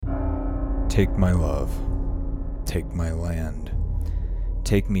Take my love, take my land,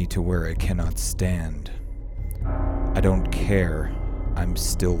 take me to where I cannot stand. I don't care, I'm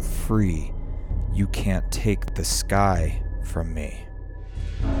still free. You can't take the sky from me.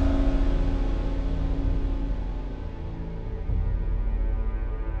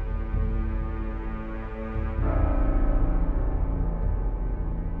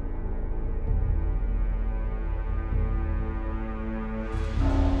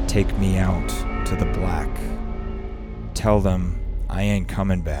 Take me out to the black. Tell them I ain't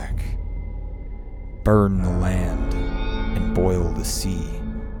coming back. Burn the land and boil the sea.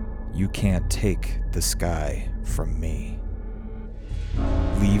 You can't take the sky from me.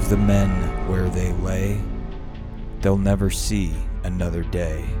 Leave the men where they lay. They'll never see another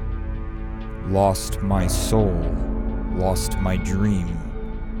day. Lost my soul, lost my dream.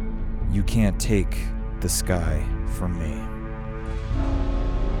 You can't take the sky from me.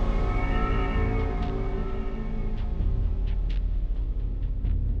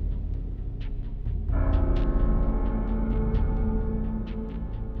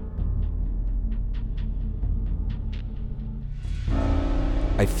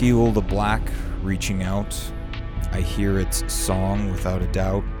 I feel the black reaching out. I hear its song without a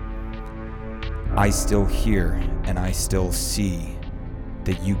doubt. I still hear and I still see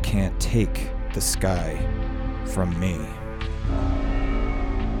that you can't take the sky from me.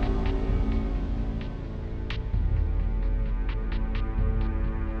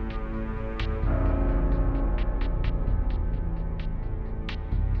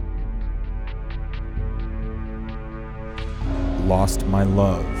 Lost my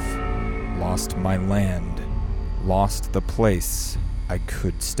love, lost my land, lost the place I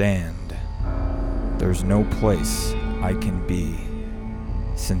could stand. There's no place I can be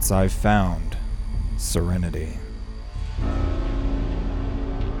since I've found serenity.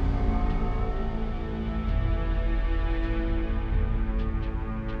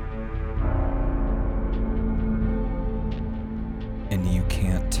 And you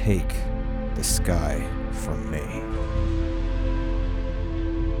can't take the sky from me.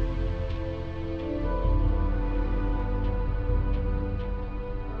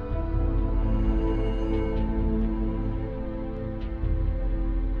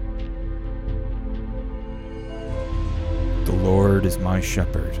 The Lord is my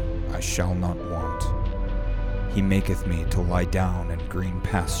shepherd, I shall not want. He maketh me to lie down in green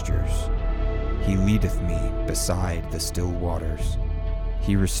pastures. He leadeth me beside the still waters.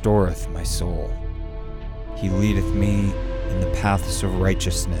 He restoreth my soul. He leadeth me in the paths of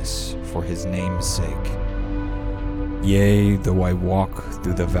righteousness for his name's sake. Yea, though I walk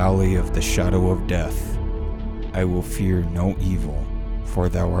through the valley of the shadow of death, I will fear no evil, for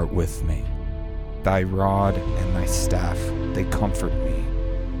thou art with me. Thy rod and thy staff, they comfort me.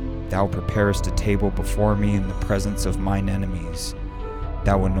 Thou preparest a table before me in the presence of mine enemies.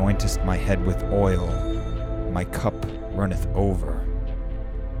 Thou anointest my head with oil, my cup runneth over.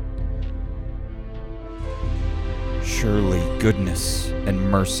 Surely goodness and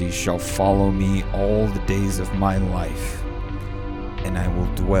mercy shall follow me all the days of my life, and I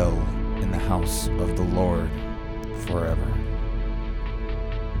will dwell in the house of the Lord forever.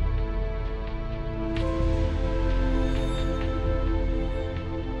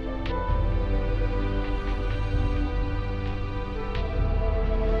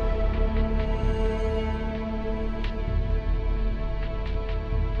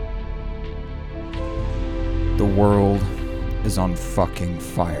 The world is on fucking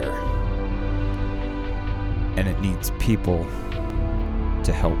fire, and it needs people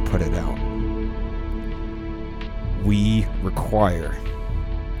to help put it out. We require,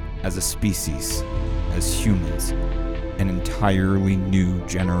 as a species, as humans, an entirely new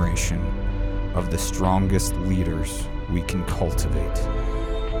generation of the strongest leaders we can cultivate.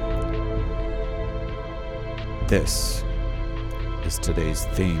 This is today's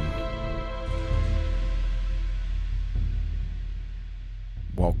theme.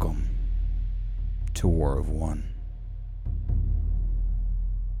 Welcome to War of One.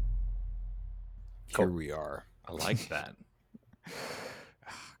 Cool. Here we are. I like that.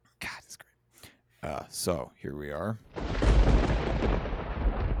 God, it's great. So here we are.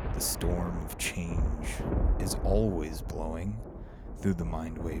 The storm of change is always blowing through the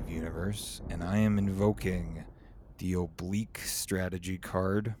Mindwave universe, and I am invoking the Oblique Strategy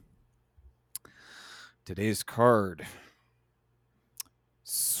card. Today's card.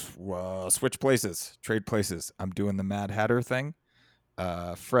 Switch places, trade places. I'm doing the Mad Hatter thing.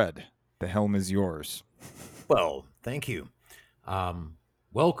 Fred, the helm is yours. Well, thank you.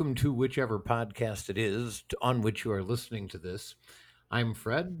 Welcome to whichever podcast it is on which you are listening to this. I'm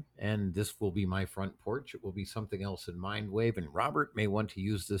Fred, and this will be my front porch. It will be something else in Mindwave, and Robert may want to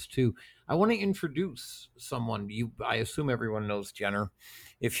use this too. I want to introduce someone. I assume everyone knows Jenner.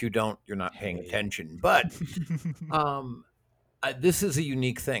 If you don't, you're not paying Hey. attention. But um, this is a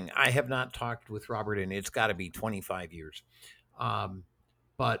unique thing. I have not talked with Robert in it's got to be 25 years. Um,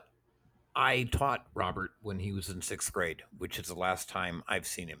 but I taught Robert when he was in sixth grade, which is the last time I've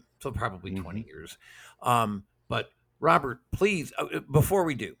seen him. So probably 20 years. But Robert, please, before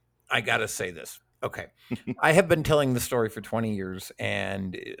we do, I got to say this. Okay. I have been telling the story for 20 years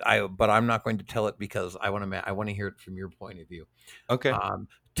but I'm not going to tell it because I want to hear it from your point of view. Okay.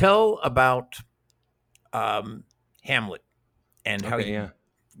 Tell about Hamlet and how Okay. you Yeah.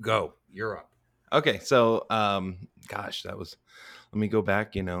 go. You're up. Okay. So, gosh, let me go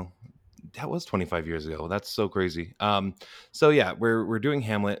back, that was 25 years ago. That's so crazy. So yeah, we're doing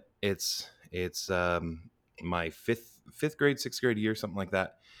Hamlet. It's my fifth grade, sixth grade year, something like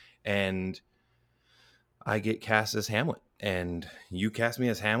that. And I get cast as Hamlet, and you cast me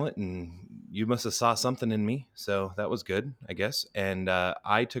as Hamlet, and you must have saw something in me. So that was good, I guess. And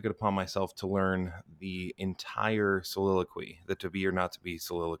I took it upon myself to learn the entire soliloquy, the to be or not to be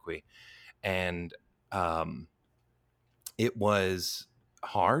soliloquy. And it was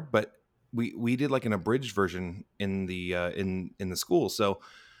hard, but we did like an abridged version in the in the school. So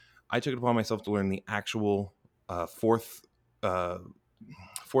I took it upon myself to learn the actual fourth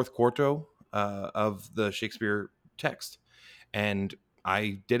quarto of the Shakespeare text, and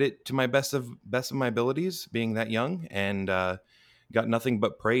I did it to my best of my abilities, being that young, and got nothing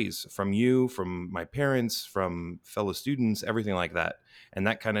but praise from you, from my parents, from fellow students, everything like that. And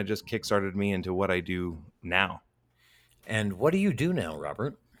that kind of just kickstarted me into what I do now. And what do you do now,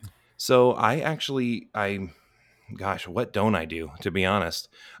 Robert? So gosh, what don't I do, to be honest?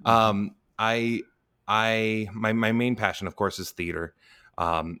 My main passion, of course, is theater.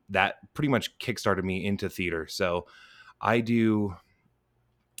 That pretty much kickstarted me into theater. So I do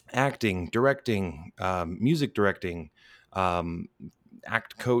acting, directing, music directing, acting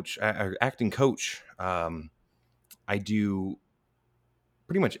coach. I do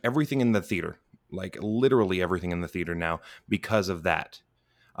pretty much everything in the theater, like literally everything in the theater now because of that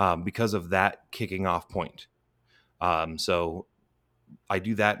kicking off point. So I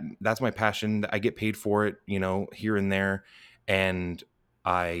do that. That's my passion. I get paid for it, here and there. And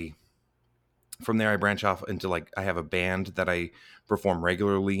from there, I branch off into I have a band that I perform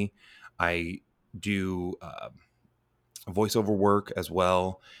regularly. I do voiceover work as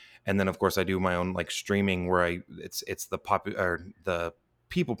well. And then of course I do my own streaming where it's the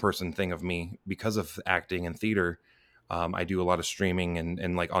people person thing of me because of acting and theater. I do a lot of streaming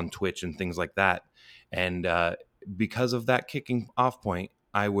and on Twitch and things like that. And because of that kicking off point,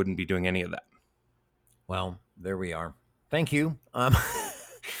 I wouldn't be doing any of that. Well, there we are. Thank you.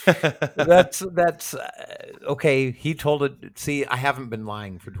 That's okay. He told it. See, I haven't been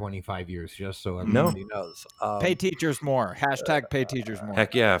lying for 25 years, just so everybody knows. Pay teachers more. Hashtag pay teachers more.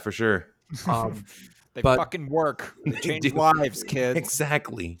 Heck yeah, for sure. They fucking work. They change lives, kids.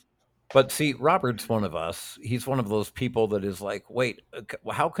 Exactly. But see, Robert's one of us. He's one of those people that is like, wait,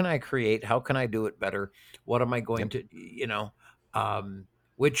 how can I create? How can I do it better? What am I going to,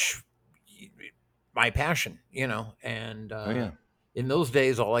 which my passion, and in those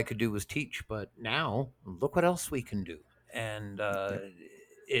days, all I could do was teach. But now look what else we can do. And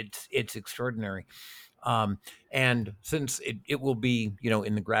it's extraordinary. And since it will be,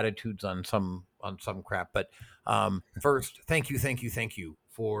 in the gratitudes on some crap, but first, thank you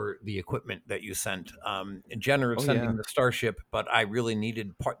for the equipment that you sent. Jenner is sending the Starship, but I really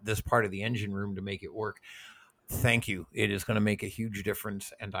needed this part of the engine room to make it work. Thank you. It is going to make a huge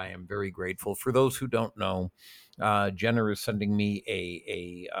difference, and I am very grateful. For those who don't know, Jenner is sending me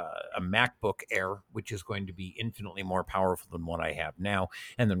a MacBook Air, which is going to be infinitely more powerful than what I have now.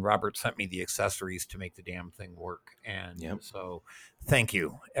 And then Robert sent me the accessories to make the damn thing work. And so thank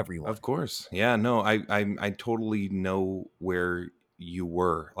you, everyone. Of course. Yeah, no, I totally know where you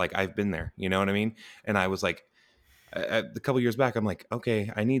were. I've been there, you know what I mean? And I was like, a couple years back, I'm like,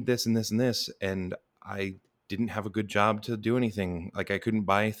 okay, I need this and this and this. And I didn't have a good job to do anything. I couldn't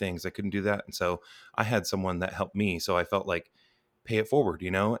buy things. I couldn't do that. And so I had someone that helped me. So I felt like pay it forward,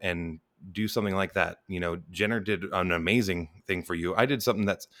 and do something like that. Jenner did an amazing thing for you. I did something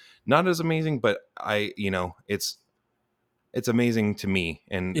that's not as amazing, but it's amazing to me.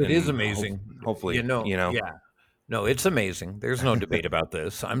 And it is amazing. Hopefully, yeah. No, it's amazing. There's no debate about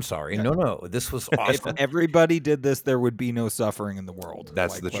this. I'm sorry. Yeah. No, this was awesome. If everybody did this, there would be no suffering in the world.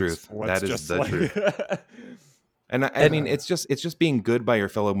 That's the truth. That is the truth. And I mean, it's just being good by your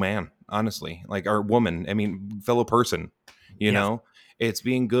fellow man, honestly, or woman. I mean, fellow person, you know. It's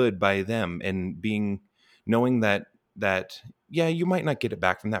being good by them and knowing that yeah, you might not get it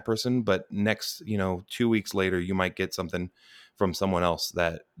back from that person, but next, 2 weeks later, you might get something from someone else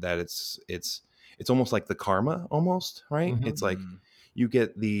that it's almost like the karma almost, right? Mhm. It's like you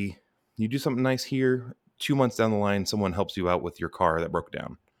do something nice here, 2 months down the line, someone helps you out with your car that broke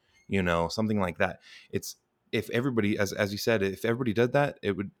down, something like that. It's, if everybody, as you said, if everybody did that,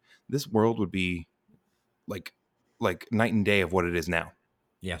 this world would be like night and day of what it is now.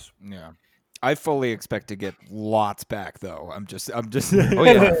 Yes. Yeah. I fully expect to get lots back, though. I'm just. Oh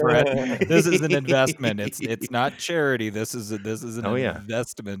yeah, Fred, this is an investment. It's not charity. This is an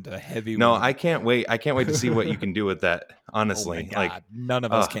investment, a heavy No, one. I can't wait. I can't wait to see what you can do with that. Oh Honestly, my God, none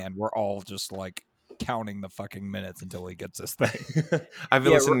of us can. We're all just like counting the fucking minutes until he gets this thing. I've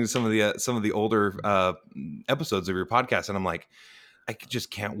been listening to some of the older episodes of your podcast, and I'm like, I just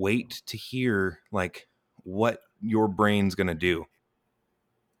can't wait to hear like what your brain's gonna do.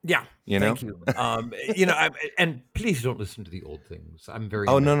 Yeah, thank you. And please don't listen to the old things. I'm very.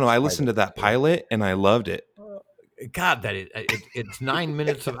 Oh no, I listened to that pilot and I loved it. God, it's 9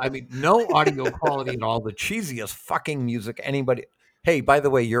 minutes of. I mean, no audio quality at all. The cheesiest fucking music anybody. Hey, by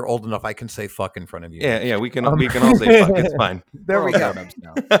the way, you're old enough. I can say "fuck" in front of you. Yeah, we can all say "fuck." It's fine. There we go.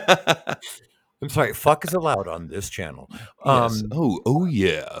 I'm sorry. Fuck is allowed on this channel. Yes. Oh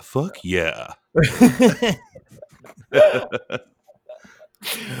yeah. Fuck yeah.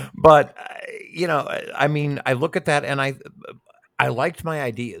 But I mean, I look at that and I liked my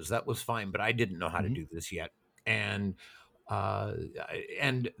ideas. That was fine, but I didn't know how to do this yet. And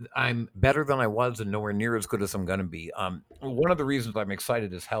I'm better than I was and nowhere near as good as I'm going to be. One of the reasons I'm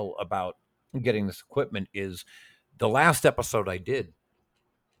excited as hell about getting this equipment is the last episode I did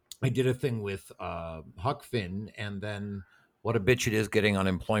a thing with Huck Finn, and then what a bitch it is getting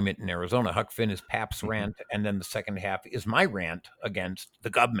unemployment in Arizona. Huck Finn is Pap's rant, and then the second half is my rant against the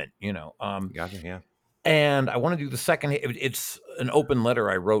government. Gotcha. Yeah. And I want to do the second. It's an open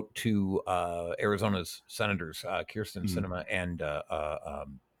letter I wrote to Arizona's senators, Kirsten Sinema and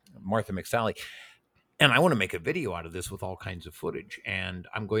Martha McSally. And I want to make a video out of this with all kinds of footage. And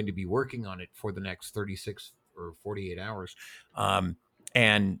I'm going to be working on it for the next 36 or 48 hours. But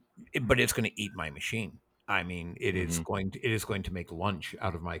it's going to eat my machine. I mean, it is going to make lunch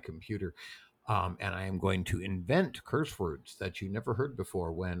out of my computer. And I am going to invent curse words that you never heard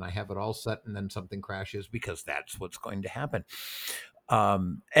before when I have it all set and then something crashes, because that's what's going to happen.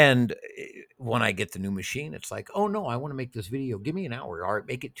 And when I get the new machine, it's like, oh no, I want to make this video. Give me an hour. All right,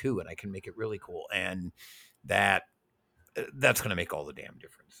 make it 2 and I can make it really cool. And that's going to make all the damn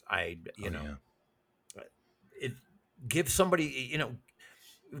difference. Give somebody,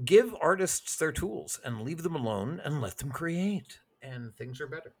 give artists their tools and leave them alone and let them create, and things are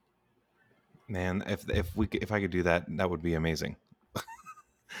better. Man, if I could do that, that would be amazing.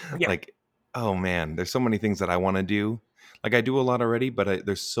 Yeah. Like, oh man, there's so many things that I want to do. Like, I do a lot already, but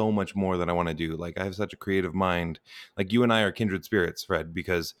there's so much more that I want to do. Like, I have such a creative mind. Like, you and I are kindred spirits, Fred,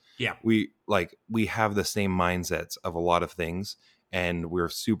 because we have the same mindsets of a lot of things, and we're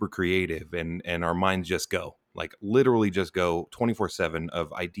super creative, and our minds just go, like, literally just go 24/7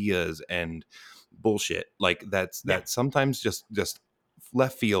 of ideas and bullshit. Like, that's sometimes just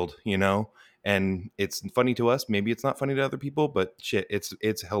left field, and it's funny to us. Maybe it's not funny to other people, but shit,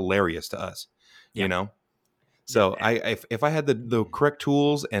 it's hilarious to us, So if I had the correct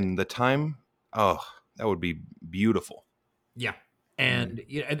tools and the time, that would be beautiful. Yeah. And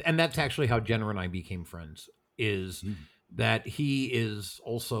and that's actually how Jenner and I became friends, is that he is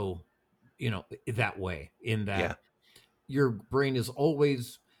also, that way, in that your brain is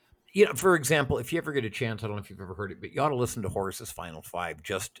always, for example, if you ever get a chance, I don't know if you've ever heard it, but you ought to listen to Horace's Final Five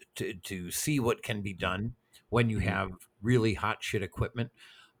just to see what can be done when you have really hot shit equipment.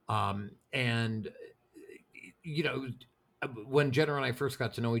 When Jenner and I first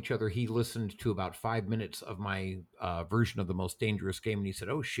got to know each other, he listened to about 5 minutes of my version of The Most Dangerous Game, and he said,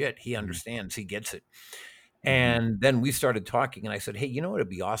 oh shit, he understands, he gets it. And then we started talking, and I said, hey, you know what would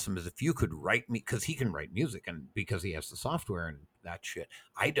be awesome is if you could write me, because he can write music, and because he has the software and that shit,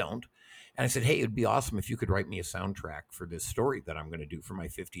 I don't. And I said, hey, it'd be awesome if you could write me a soundtrack for this story that I'm going to do for my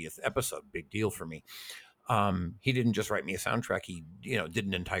 50th episode. Big deal for me. He didn't just write me a soundtrack. He, did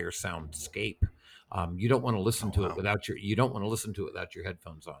an entire soundscape. You don't want to listen to it without your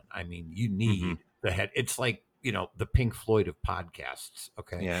headphones on. I mean, you need the head. It's like, the Pink Floyd of podcasts.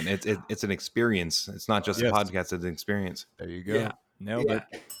 Okay. Yeah. And it's an experience. It's not just a podcast. It's an experience. There you go. Yeah. Nailed it.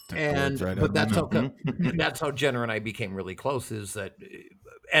 But that's how Jenner and I became really close, is that,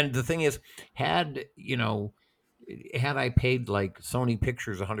 and the thing is, had I paid like Sony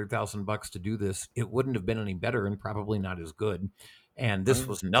Pictures $100,000 to do this, it wouldn't have been any better and probably not as good. And this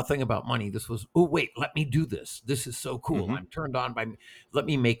was nothing about money. This was, oh, wait, let me do this. This is so cool. Mm-hmm. I'm turned on by, let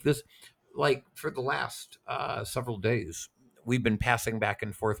me make this. Like for the last several days, we've been passing back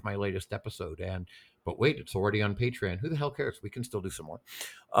and forth my latest episode. But wait, it's already on Patreon. Who the hell cares? We can still do some more.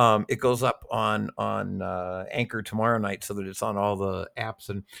 It goes up on Anchor tomorrow night, so that it's on all the apps.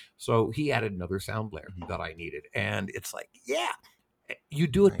 And so he added another sound layer that I needed. And it's like, yeah, you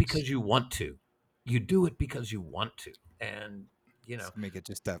do it because you want to. You do it because you want to. And Just make it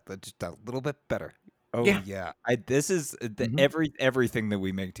just a little bit better. Oh Yeah. yeah. This is everything that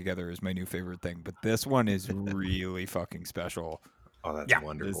we make together is my new favorite thing, but this one is really fucking special. Oh, that's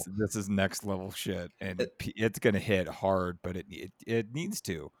wonderful. This is next level shit, and it's gonna hit hard, but it needs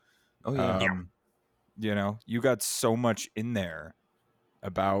to. Oh yeah. You know, you got so much in there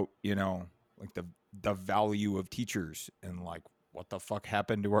about, you know, like the value of teachers and like what the fuck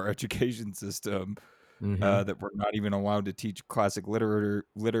happened to our education system. That we're not even allowed to teach classic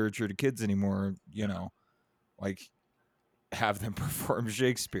literature to kids anymore, you know, like have them perform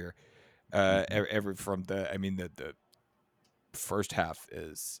Shakespeare. The first half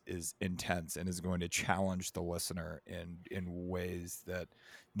is intense and is going to challenge the listener in ways that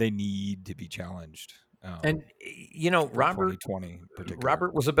they need to be challenged. And you know, Robert 2020 particularly.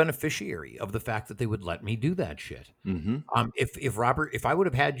 Robert was a beneficiary of the fact that they would let me do that shit. If I would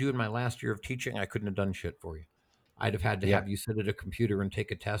have had you in my last year of teaching, I couldn't have done shit for you. I'd have had to have you sit at a computer and take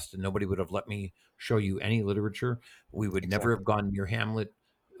a test, and nobody would have let me show you any literature. We would never have gone near Hamlet,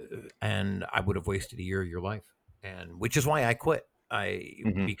 and I would have wasted a year of your life. And which is why I quit.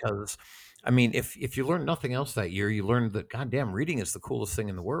 Because I mean, if you learned nothing else that year, you learned that goddamn reading is the coolest thing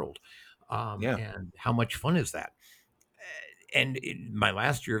in the world. And how much fun is that? And in my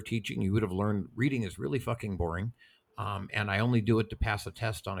last year of teaching, you would have learned reading is really fucking boring. And I only do it to pass a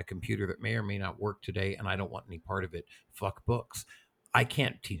test on a computer that may or may not work today, and I don't want any part of it. Fuck books. I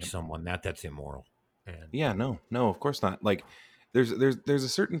can't teach someone that's immoral. And no, of course not. Like there's a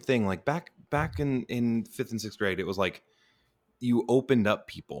certain thing, like back in 5th and 6th grade, it was like you opened up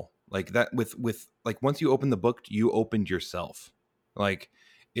people like that with like once you opened the book, you opened yourself. Like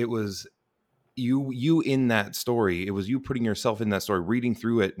it was you in that story. It was you putting yourself in that story, reading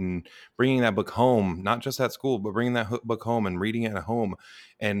through it and bringing that book home, not just at school, but bringing that book home and reading it at home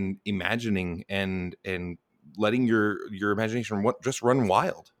and imagining and letting your imagination just run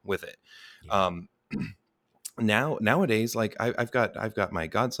wild with it. Nowadays, like I've got my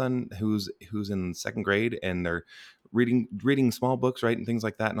godson who's in 2nd grade, and they're reading small books, right, and things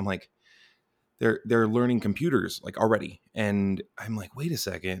like that, and I'm like, they're learning computers like already, and I'm like, wait a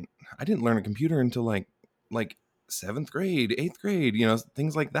second, I didn't learn a computer until like 7th grade, 8th grade, you know,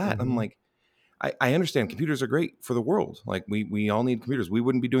 things like that. I'm like, I understand computers are great for the world, like we all need computers. We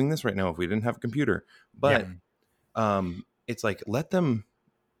wouldn't be doing this right now if we didn't have a computer, but it's like, let them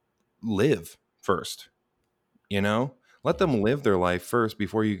live first, you know, let them live their life first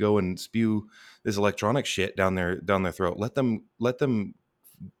before you go and spew this electronic shit down their throat. Let them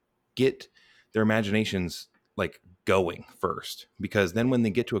get their imaginations like going first, because then when they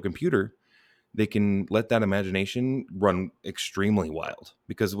get to a computer, they can let that imagination run extremely wild,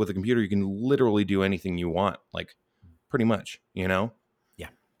 because with a computer you can literally do anything you want, like pretty much, you know.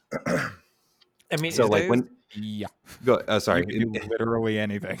 I mean, so like when go sorry, you can do literally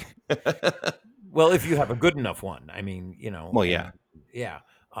anything. Well, if you have a good enough one, I mean, you know. Well,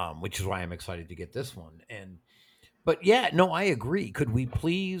 which is why I'm excited to get this one. But yeah, no, I agree. Could we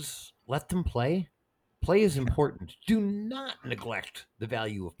please let them play? Play is important. Do not neglect the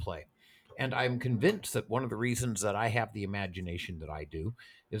value of play. And I'm convinced that one of the reasons that I have the imagination that I do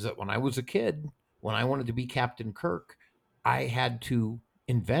is that when I was a kid, when I wanted to be Captain Kirk, I had to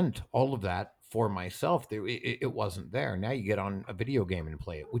invent all of that for myself. It wasn't there. Now you get on a video game and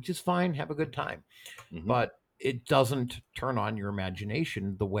play it, which is fine. Have a good time. But it doesn't turn on your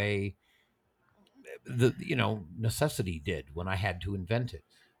imagination the way the necessity did when I had to invent it.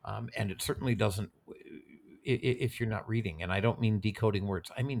 And it certainly doesn't if you're not reading. And I don't mean decoding words.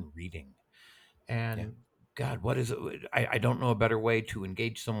 I mean reading. And God, what is it? I don't know a better way to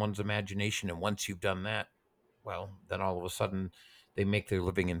engage someone's imagination. And once you've done that, well, then all of a sudden they make their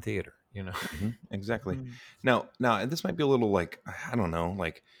living in theater, you know? Exactly. Now, this might be a little like, I don't know,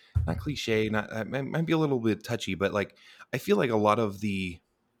 like not cliche, it might be a little bit touchy, but like, I feel like a lot of the,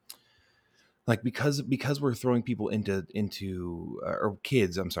 like, because we're throwing people into or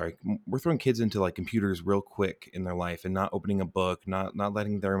kids, I'm sorry, we're throwing kids into like computers real quick in their life and not opening a book, not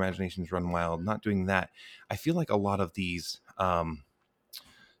letting their imaginations run wild, not doing that. I feel like a lot of these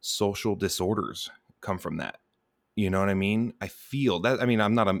social disorders come from that. You know what I mean? I feel that. I mean,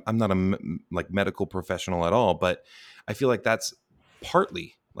 I'm not a like medical professional at all, but I feel like that's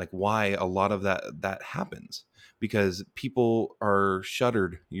partly like why a lot of that happens, because people are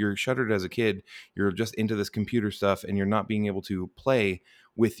shuttered. You're shuttered as a kid. You're just into this computer stuff, and you're not being able to play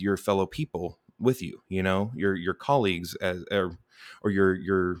with your fellow people with you. You know, your colleagues or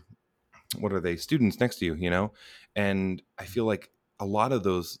your what are they, students next to you. You know, and I feel like a lot of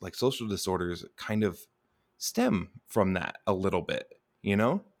those like social disorders kind of stem from that a little bit. You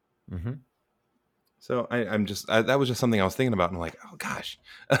know. Mm-hmm. So that was just something I was thinking about, and I'm like, oh gosh.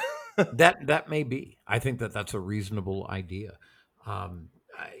 That may be. I think that's a reasonable idea.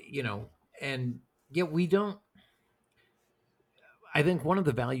 You know, and yeah, we don't. I think one of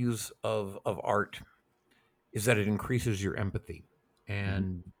the values of art is that it increases your empathy, Mhm.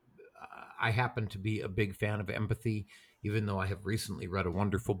 and I happen to be a big fan of empathy. Even though I have recently read a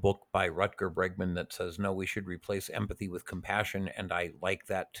wonderful book by Rutger Bregman that says no, we should replace empathy with compassion, and I like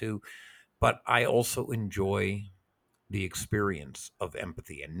that too. But I also enjoy the experience of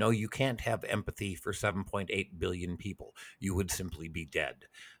empathy. And no, you can't have empathy for 7.8 billion people. You would simply be dead.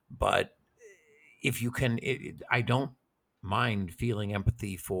 But if you can, I don't mind feeling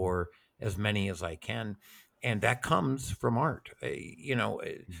empathy for as many as I can. And that comes from art.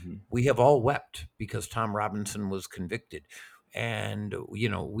 Mhm. We have all wept because Tom Robinson was convicted. And,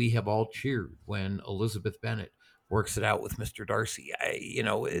 we have all cheered when Elizabeth Bennet works it out with Mr. Darcy.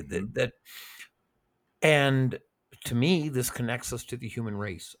 Mhm. And to me, this connects us to the human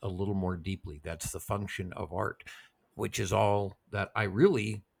race a little more deeply. That's the function of art, which is all that I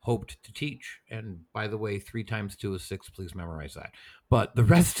really hoped to teach. And by the way, 3 times 2 is 6. Please memorize that. But the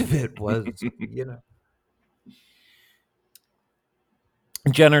rest of it was,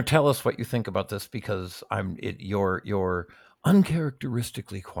 Jenner, tell us what you think about this, because you're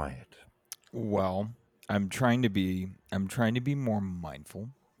uncharacteristically quiet. Well, I'm trying to be more mindful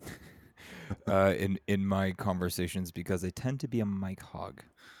in my conversations because I tend to be a mic hog.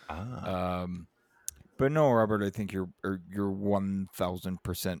 Ah. But no, Robert, I think you're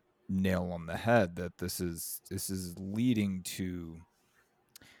 1,000% nail on the head that this is leading to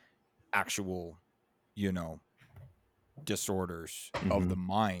actual, you know, disorders of the Mhm.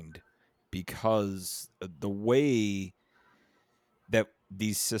 mind because the way that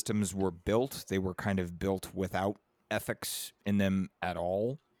these systems were built, they were kind of built without ethics in them at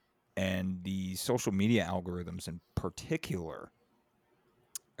all. And the social media algorithms in particular,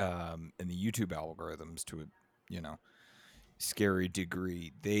 and the YouTube algorithms to a, you know, scary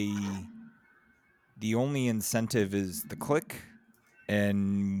degree, the only incentive is the click,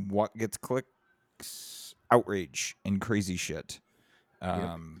 and what gets clicks? Outrage and crazy shit.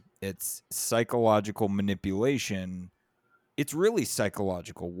 Yep. It's psychological manipulation. It's really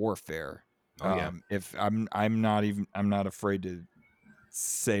psychological warfare. Oh yeah. If I'm not afraid to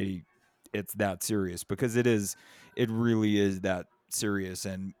say it's that serious, because it really is that serious,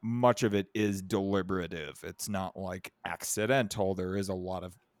 and much of it is deliberative. It's not like accidental. There is a lot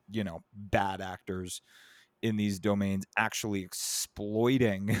of, bad actors in these domains actually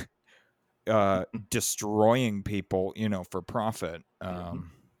exploiting destroying people, for profit. Mhm.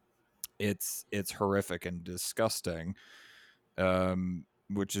 It's horrific and disgusting,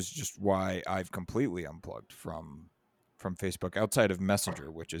 which is just why I've completely unplugged from Facebook, outside of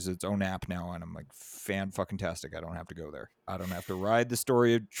Messenger, which is its own app now, and I'm like, fan fucking tastic. I don't have to go there. I don't have to ride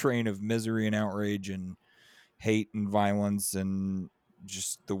the train of misery and outrage and hate and violence and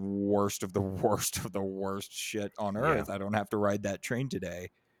just the worst of the worst of the worst shit on Yeah. earth. I don't have to ride that train today.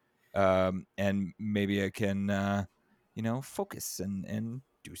 And maybe I can focus and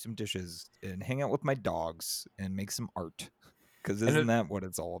do some dishes and hang out with my dogs and make some art, because And isn't that what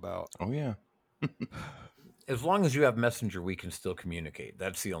it's all about? Oh yeah. as long as you have Messenger, we can still communicate.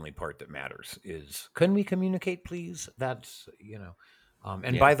 That's the only part that matters. Is can we communicate, please? That's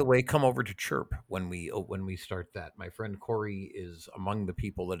And Yeah. by the way, come over to Chirp when we start that. My friend Corey is among the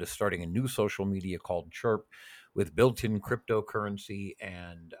people that is starting a new social media called Chirp, with built-in cryptocurrency.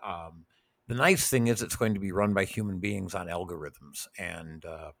 And the nice thing is, it's going to be run by human beings on algorithms, and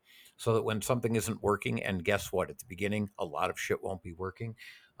so that when something isn't working, and guess what, at the beginning, a lot of shit won't be working.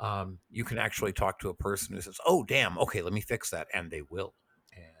 You can actually talk to a person who says, "Oh, damn, okay, let me fix that," and they will.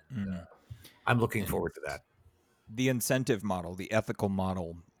 And Mm. I'm looking And forward to that. the incentive model, the ethical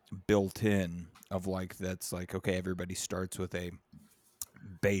model built in of like, that's like, okay, everybody starts with a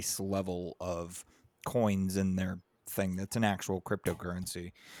base level of coins in their thing that's an actual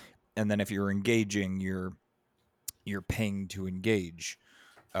cryptocurrency, and then if you're engaging, you're paying to engage.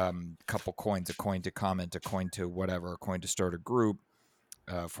 Couple coins, a coin to comment, a coin to whatever, a coin to start a group,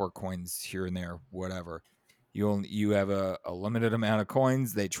 4 coins here and there, whatever. You have a limited amount of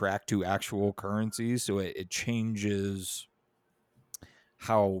coins. They track to actual currencies, so it changes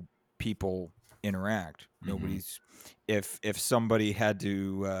how people interact. Nobody's if somebody had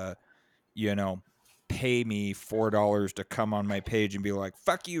to pay me $4 to come on my page and be like,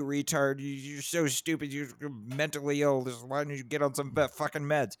 "Fuck you, retard! You're so stupid. You're mentally ill. Why don't you get on some fucking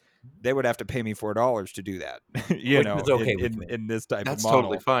meds?" They would have to pay me $4 to do that. Which is okay with me. in this type That's of model.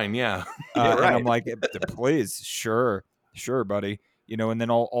 totally fine. Yeah, And I'm like, please, sure, buddy. And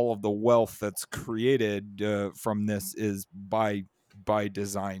then all of the wealth that's created from this is by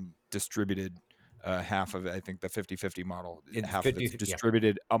design distributed. Half of it, I think the 50-50 model, half of it's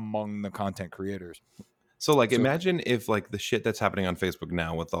distributed among the content creators. So imagine if the shit that's happening on Facebook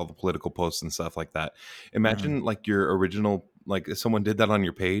now with all the political posts and stuff like that. Imagine your original, if someone did that on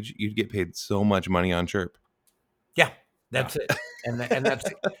your page, you'd get paid so much money on Chirp. Yeah, that's it. And that's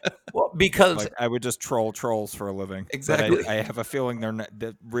well, because I would just troll trolls for a living. Exactly. But I have a feeling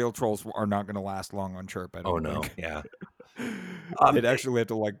the real trolls are not going to last long on Chirp. I don't think. Yeah. They'd actually have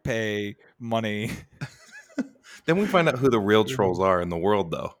to pay money. Then we find out who the real trolls are in the world,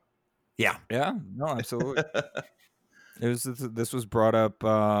 though. Yeah. No, absolutely. This was brought up.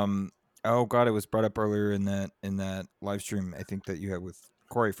 Oh God, it was brought up earlier in that live stream. I think that you had with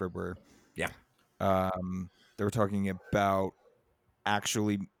Corey February. Yeah. They were talking about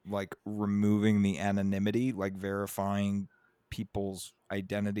actually removing the anonymity, verifying people's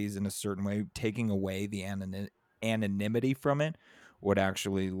identities in a certain way, taking away the anonymity from it would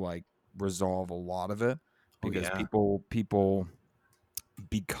actually resolve a lot of it, because people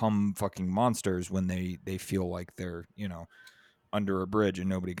become fucking monsters when they feel like they're under a bridge and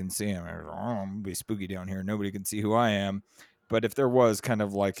nobody can see them. Oh, I'm gonna be spooky down here, nobody can see who I am. But if there was kind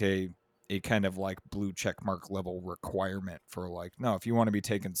of a kind of blue check mark level requirement for no, if you want to be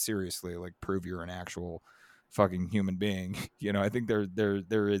taken seriously, prove you're an actual fucking human being, I think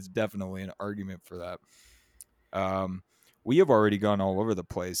there is definitely an argument for that. We have already gone all over the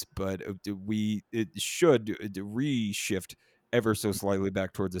place, but it should reshift ever so slightly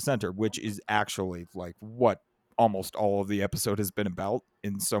back towards the center, which is actually what almost all of the episode has been about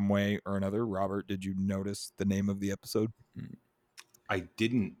in some way or another. Robert, did you notice the name of the episode? I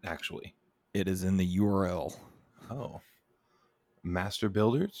didn't actually. It is in the URL. Oh. Master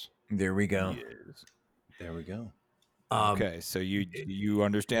Builders? There we go. Yes. There we go. Okay, so you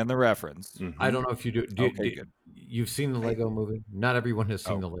understand the reference. Mm-hmm. I don't know if you do. Good. You've seen the Lego movie? Not everyone has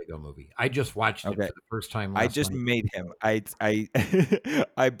seen the Lego movie. I just watched it for the first time last I just night. made him.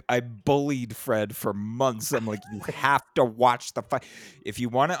 I bullied Fred for months. I'm like, you have to watch the fight. If you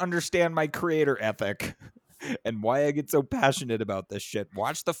want to understand my creator ethic and why I get so passionate about this shit,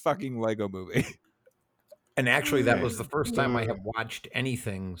 watch the fucking Lego movie. And actually, that was the first time I have watched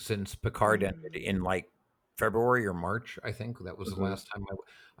anything since Picard ended in February or March, I think. That was the last time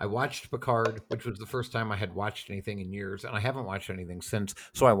I watched Picard, which was the first time I had watched anything in years, and I haven't watched anything since.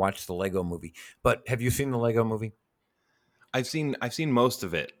 So I watched the Lego movie. But have you seen the Lego movie? I've seen most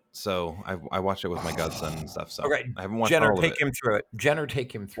of it. So I watched it with my godson and stuff. So okay, I haven't watched Jenner, all of it. take him through it. Jenner,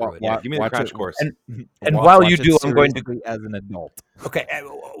 take him through it. Yeah, give me the crash course. And while you do, I'm going to as an adult. Okay,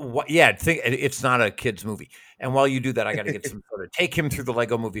 it's not a kid's movie. And while you do that, I got to get some further. Take him through the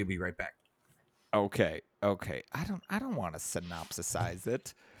Lego movie. I'll be right back. Okay. I don't want to synopsisize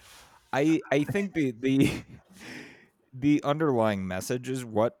it. I think the underlying message is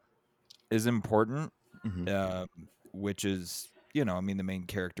what is important, which is the main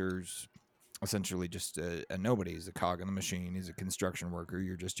character's essentially just a nobody. He's a cog in the machine. He's a construction worker.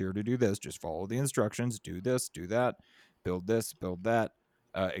 You're just here to do this. Just follow the instructions. Do this. Do that. Build this. Build that.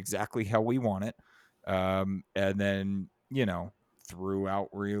 Exactly how we want it. And then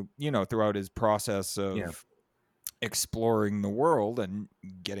throughout his process of exploring the world and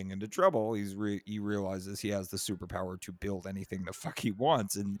getting into trouble, he realizes he has the superpower to build anything the fuck he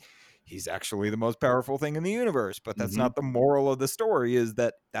wants, and he's actually the most powerful thing in the universe. But that's not the moral of the story. Is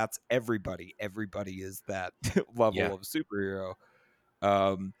that's everybody is that level of superhero,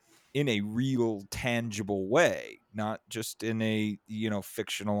 in a real tangible way, not just in a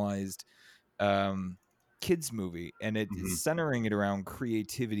fictionalized kids movie. And it is centering it around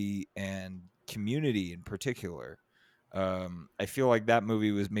creativity and community in particular. I feel like that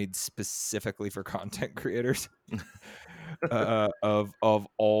movie was made specifically for content creators of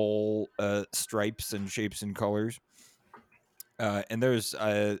all stripes and shapes and colors. And there's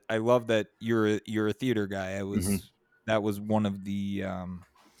I love that you're a theater guy. That was one of the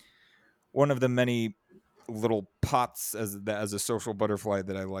many little pots as a social butterfly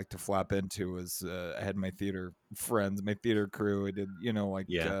that I like to flap into. Is I had my theater friends, my theater crew. I did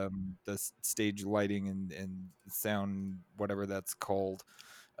the stage lighting and sound, whatever that's called,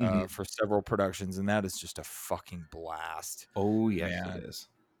 for several productions, and that is just a fucking blast. Oh yes, man. it is.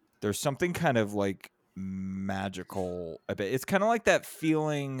 There's something kind of like magical. It's kind of like that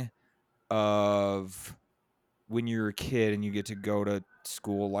feeling of when you're a kid and you get to go to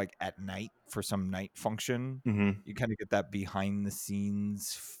school like at night for some night function. You kind of get that behind the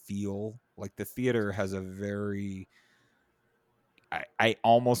scenes feel. Like the theater has a very, I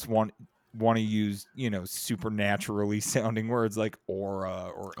almost want to use, supernaturally sounding words like aura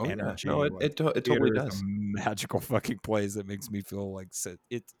or energy. No, it totally does. A magical fucking place that makes me feel like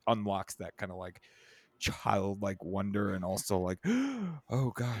it unlocks that kind of like childlike wonder, and also like,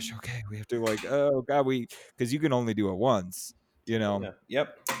 oh gosh, okay, we have to like, oh god, because you can only do it once,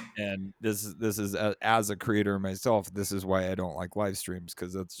 Yep. And this is as a creator myself, this is why I don't like live streams,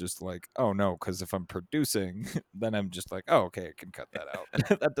 because it's just like, oh no, because if I'm producing, then I'm just like, oh okay, I can cut that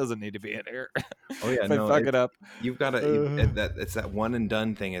out. That doesn't need to be in here. Oh yeah, if I fuck it up, you've got to that. It's that one and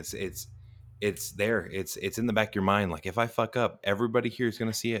done thing. It's there. It's in the back of your mind. Like if I fuck up, everybody here is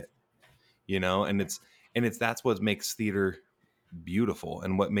going to see it, and it's that's what makes theater beautiful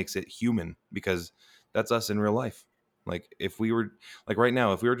and what makes it human, because that's us in real life. Like if we were like right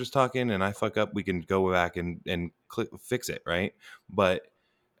now, if we were just talking and I fuck up, we can go back and fix it, right? But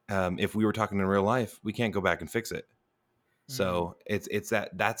if we were talking in real life, we can't go back and fix it. So it's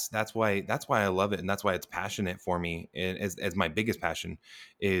that's why I love it, and that's why it's passionate for me, and as my biggest passion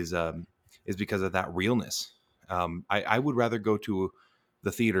is because of that realness. I would rather go to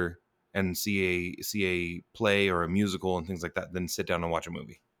the theater and see a play or a musical and things like that than sit down and watch a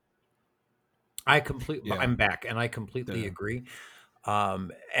movie. I'm back, and I completely agree.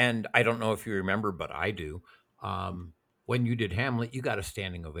 And I don't know if you remember, but I do. When you did Hamlet, you got a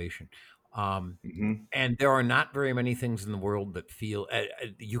standing ovation. And there are not very many things in the world that feel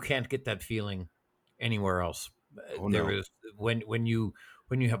you can't get that feeling anywhere else. There is when you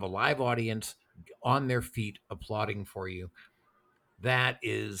have a live audience on their feet applauding for you. That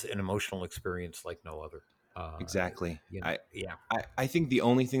is an emotional experience like no other. Exactly. Yeah. I think the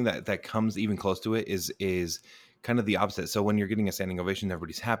only thing that comes even close to it is kind of the opposite. So when you're getting a standing ovation,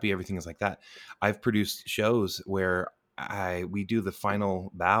 everybody's happy, everything is like that. I've produced shows where we do the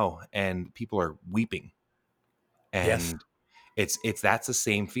final bow and people are weeping, and that's the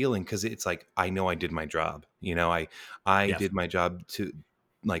same feeling, because it's like, I know I did my job. I did my job to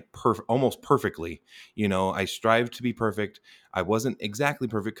like almost perfectly. I strive to be perfect. I wasn't exactly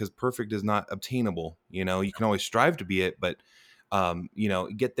perfect, because perfect is not obtainable. You can always strive to be it, but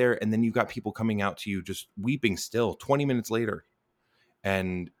get there, and then you've got people coming out to you just weeping still 20 minutes later,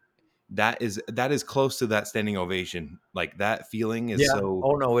 and that is close to that standing ovation. Like that feeling is so.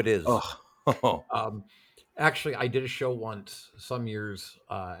 Oh no, it is. Oh. Actually, I did a show once some years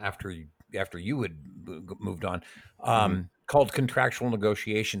after you had moved on, called Contractual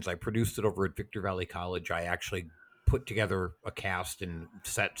Negotiations. I produced it over at Victor Valley College. I actually put together a cast and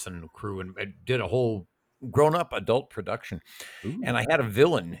sets and crew, and I did a whole grown-up adult production. Ooh. And I had a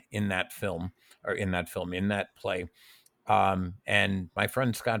villain in that play. And my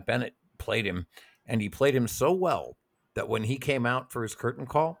friend Scott Bennett played him, and he played him so well that when he came out for his curtain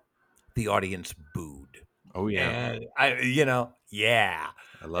call, the audience booed. Oh yeah. And I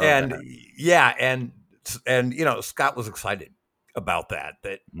love that. Yeah, and Scott was excited about that.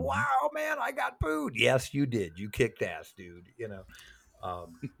 Wow, man, I got booed. Yes, you did. You kicked ass, dude.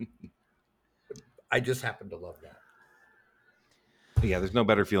 I just happen to love that. Yeah, there's no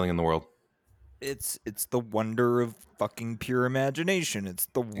better feeling in the world. It's the wonder of fucking pure imagination. It's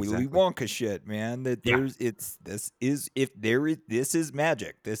the Willy Wonka shit, man. This is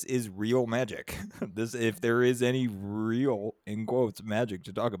magic. This is real magic. If there is any real, in quotes, magic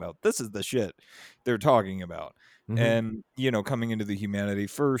to talk about, this is the shit they're talking about. And coming into the Humanity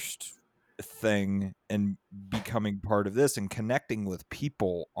First thing and becoming part of this and connecting with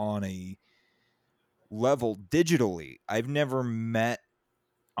people on a level digitally. I've never met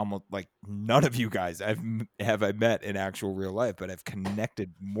almost like none of you guys I met in actual real life, but I've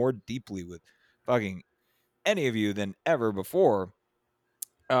connected more deeply with fucking any of you than ever before.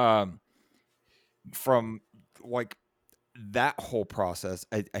 From like that whole process,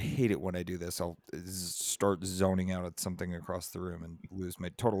 I hate it when I do this. I'll start zoning out at something across the room and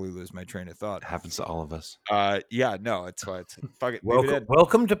totally lose my train of thought. It happens to all of us. Yeah, no, it's fine. Fuck it.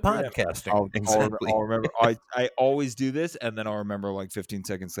 Welcome to podcasting. I'll remember. I always do this, and then I'll remember like 15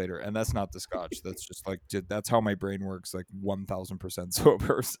 seconds later, and that's not the scotch. That's just like that's how my brain works. Like 1,000%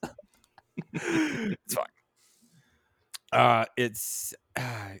 sober. It's fine.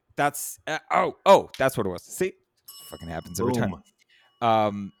 That's that's what it was. See, fucking happens every time.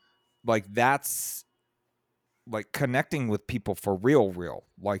 Like that's like connecting with people for real,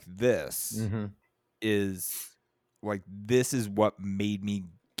 like this is like, this is what made me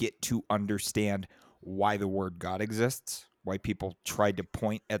get to understand why the word God exists, why people tried to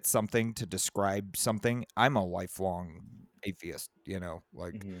point at something to describe something. I'm a lifelong atheist,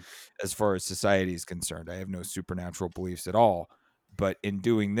 like as far as society is concerned, I have no supernatural beliefs at all. But in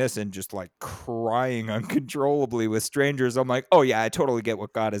doing this and just like crying uncontrollably with strangers, I'm like, oh yeah, I totally get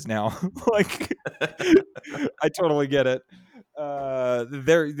what God is now. Like, I totally get it.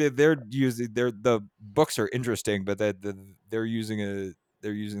 They're using the books are interesting, but they're using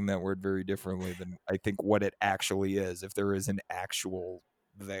that word very differently than I think what it actually is, if there is an actual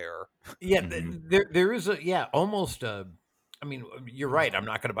there. Yeah, there is almost a. I mean, you're right. I'm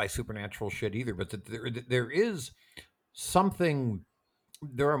not going to buy supernatural shit either, but there is something.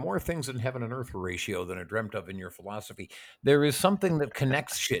 There are more things in heaven and earth ratio than are dreamt of in your philosophy. There is something that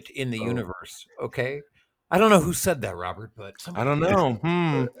connects shit in the universe. Okay, I don't know who said that, Robert, but I don't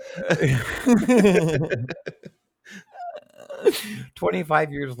know.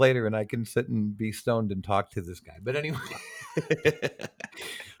 25 years later, and I can sit and be stoned and talk to this guy. But anyway.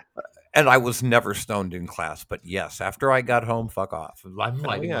 And I was never stoned in class, but yes, after I got home, fuck off. I'm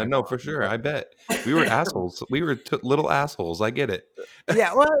lighting my no, for sure. I bet we were assholes. We were little assholes. I get it.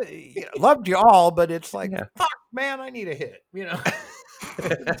 Yeah, well, loved you all, but it's like, fuck, man, I need a hit,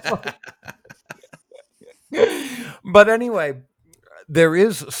 But anyway, there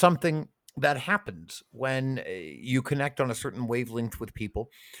is something that happens when you connect on a certain wavelength with people.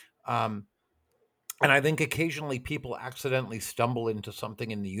 And I think occasionally people accidentally stumble into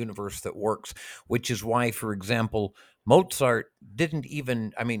something in the universe that works, which is why, for example, Mozart didn't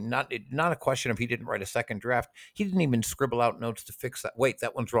even, I mean, not a question of he didn't write a second draft. He didn't even scribble out notes to fix that. Wait,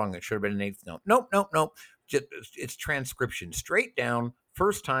 that one's wrong. It should have been an eighth note. Nope. Just, it's transcription straight down,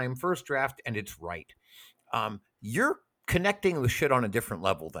 first time, first draft, and it's right. You're connecting with shit on a different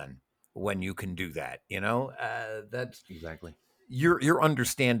level then when you can do that, that's exactly. You're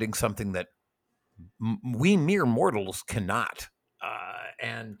understanding something that we mere mortals cannot.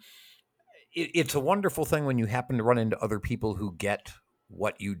 And it's a wonderful thing when you happen to run into other people who get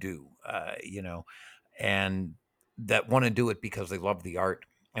what you do, and that want to do it because they love the art.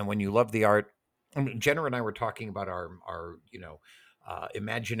 And when you love the art, I mean, Jenna and I were talking about our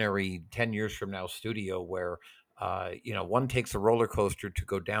imaginary 10 years from now studio where one takes a roller coaster to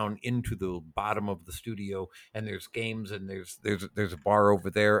go down into the bottom of the studio, and there's games, and there's a bar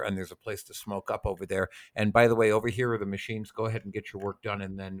over there, and there's a place to smoke up over there. And by the way, over here are the machines. Go ahead and get your work done,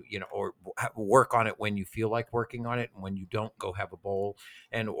 and then or work on it when you feel like working on it, and when you don't, go have a bowl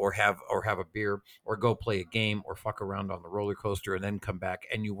or have a beer, or go play a game, or fuck around on the roller coaster, and then come back,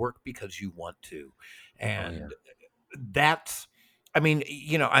 and you work because you want to, and that's. I mean,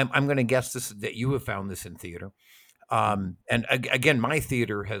 I'm going to guess that you have found this in theater. And again, my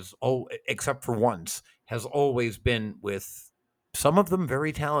theater has, except for once, has always been with some of them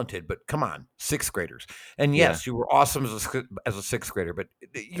very talented, but come on, sixth graders. And yes, you were awesome as a sixth grader, but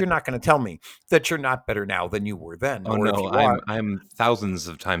you're not going to tell me that you're not better now than you were then. Oh no, I'm thousands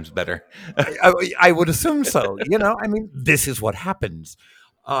of times better. I would assume so. I mean, this is what happens.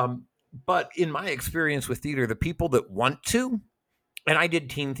 But in my experience with theater, the people that want to. And I did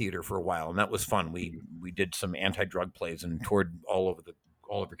teen theater for a while, and that was fun. We did some anti-drug plays and toured all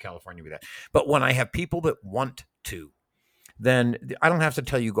over California with that. But when I have people that want to, then I don't have to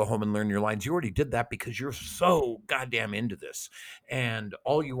tell you go home and learn your lines. You already did that because you're so goddamn into this, and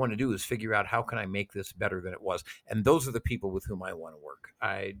all you want to do is figure out how can I make this better than it was. And those are the people with whom I want to work.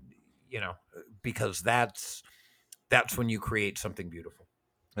 Because that's when you create something beautiful.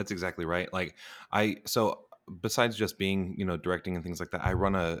 That's exactly right. Besides just being, directing and things like that, I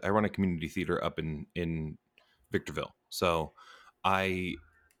run a community theater up in Victorville. So I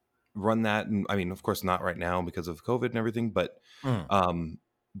run that, and I mean, of course, not right now because of COVID and everything, but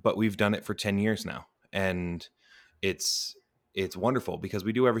we've done it for 10 years now, and it's wonderful because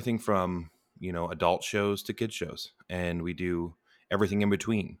we do everything from adult shows to kids shows, and we do everything in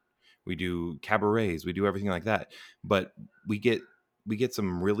between. We do cabarets, we do everything like that, but we get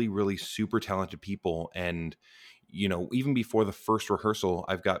some really, really super talented people. And, even before the first rehearsal,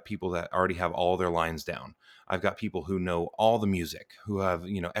 I've got people that already have all their lines down. I've got people who know all the music, who have,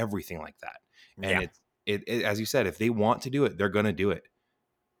 everything like that. And it as you said, if they want to do it, they're going to do it.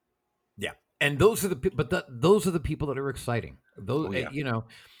 Yeah. And those are those are the people that are exciting. Those,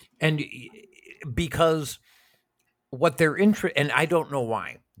 and because what they're interested, and I don't know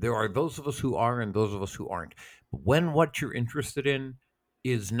why, there are those of us who are and those of us who aren't. When what you're interested in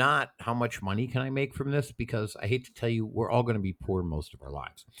is not how much money can I make from this, because I hate to tell you, we're all going to be poor most of our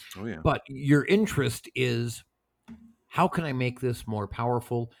lives. Oh yeah. But your interest is how can I make this more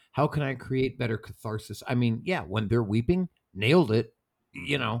powerful? How can I create better catharsis? I mean, yeah, when they're weeping, nailed it,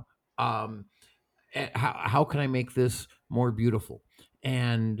 you know. Um, how can I make this more beautiful?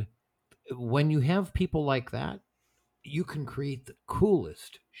 And when you have people like that, you can create the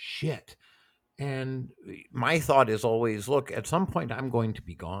coolest shit. And my thought is always, look, at some point I'm going to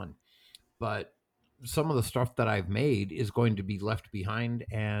be gone, but some of the stuff that I've made is going to be left behind,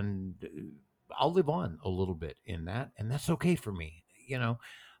 and I'll live on a little bit in that, and that's okay for me.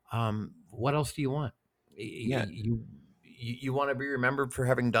 What else do you want? Yeah, You want to be remembered for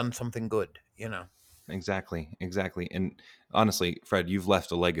having done something good, exactly. And honestly, Fred, you've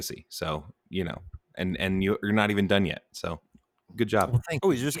left a legacy. So, and you're not even done yet. So good job. Well, thank Oh,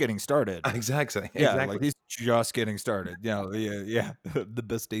 you. he's just getting started. Exactly. Yeah, like he's just getting started. Yeah. The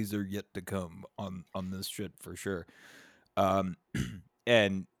best days are yet to come on this shit for sure.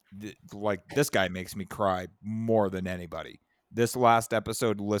 And like this guy makes me cry more than anybody. This last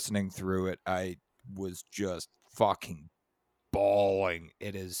episode, listening through it, I was just fucking bawling.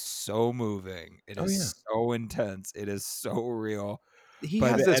 It is so moving. It is so intense. It is so real. He By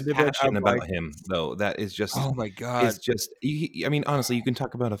has the this end of it, passion I'm about like, him, though, that is just, oh my God. it's just, I mean, honestly, you can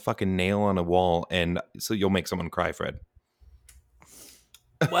talk about a fucking nail on a wall, and so you'll make someone cry, Fred.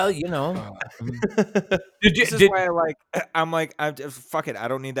 Well, This is why I'm fuck it. I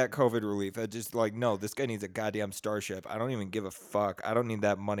don't need that COVID relief. I just like, no, this guy needs a goddamn starship. I don't even give a fuck. I don't need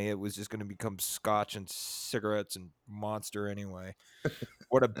that money. It was just going to become scotch and cigarettes and Monster anyway.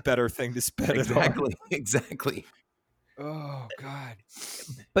 What a better thing to spend it on. Exactly. Oh God.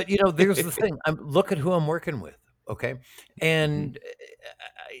 But there's the thing. Look at who I'm working with, okay? And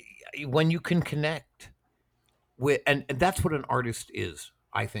when you can connect with, and that's what an artist is,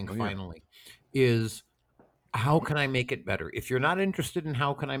 I think. Finally, is how can I make it better? If you're not interested in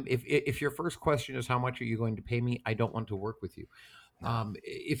how can I, if your first question is how much are you going to pay me, I don't want to work with you.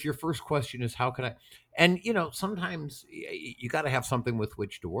 If your first question is how can I, and sometimes you got to have something with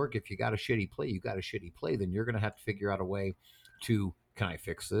which to work. If you got a shitty play, then you're going to have to figure out a way to, can I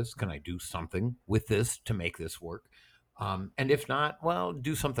fix this? Can I do something with this to make this work? And if not, well,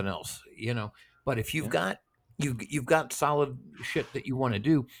 do something else, but if you've got, you've got solid shit that you want to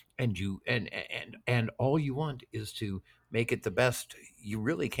do, and and all you want is to make it the best, you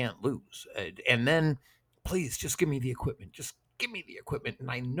really can't lose. And then please just give me the equipment. Just give me the equipment,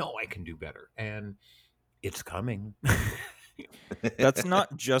 and I know I can do better. And it's coming. That's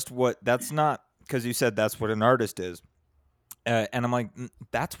not because you said that's what an artist is. And I'm like,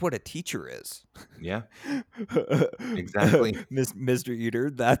 that's what a teacher is. Yeah, exactly. Mr. Eater,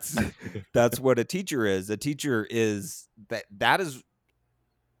 that's what a teacher is. A teacher is that is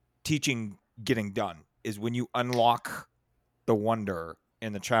teaching getting done, is when you unlock the wonder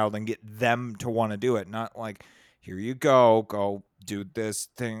in the child and get them to want to do it. Not like, here you go do this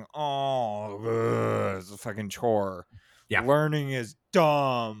thing. Oh, it's a fucking chore. Yeah. Learning is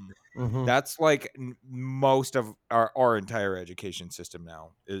dumb. Mm-hmm. That's like most of our entire education system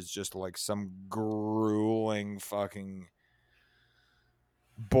now is just like some grueling fucking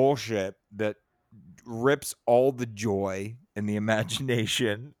bullshit that rips all the joy and the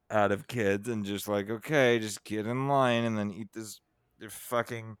imagination out of kids, and just like, okay, just get in line and then eat this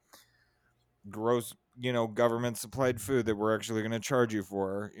fucking gross, government supplied food that we're actually going to charge you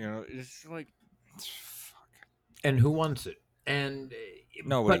for. It's like, fuck. And who wants it? And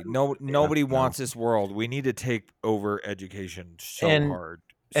nobody wants this world. We need to take over education hard.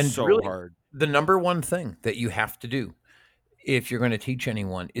 And really, hard. The number one thing that you have to do if you're going to teach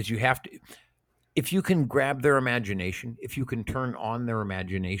anyone is you have to, if you can grab their imagination, if you can turn on their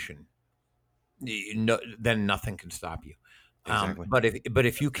imagination, then nothing can stop you. Exactly. But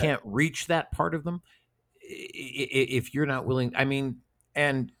if you can't reach that part of them, if you're not willing, I mean,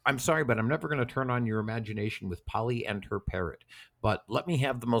 and I'm sorry, but I'm never going to turn on your imagination with Polly and her parrot. But let me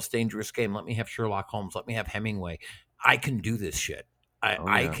have The Most Dangerous Game. Let me have Sherlock Holmes. Let me have Hemingway. I can do this shit.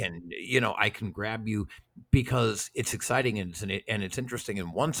 I can, I can grab you because it's exciting and it's interesting.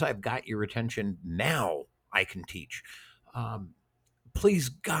 And once I've got your attention, now I can teach. Please,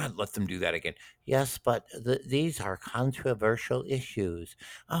 God, let them do that again. Yes, but these are controversial issues.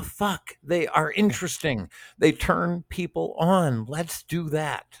 Oh, fuck. They are interesting. They turn people on. Let's do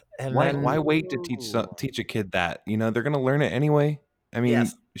that. And why wait to teach a kid that? They're going to learn it anyway. I mean,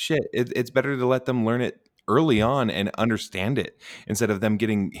 shit, it's better to let them learn it early on and understand it instead of them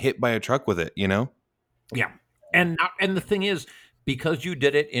getting hit by a truck with it, Yeah. And the thing is, because you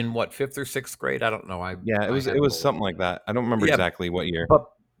did it in what, 5th or 6th grade? I don't know. It was something like that. I don't remember exactly what year.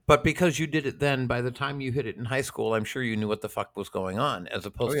 But But because you did it then, by the time you hit it in high school, I'm sure you knew what the fuck was going on, as Oh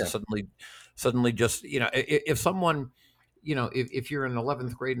opposed to yeah. suddenly just, if someone, if you're in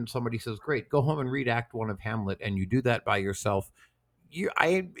 11th grade and somebody says, "Great, go home and read Act One of Hamlet," and you do that by yourself,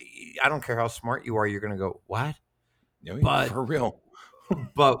 I don't care how smart you are, you're going to go, "What?" Oh, yeah, But for real.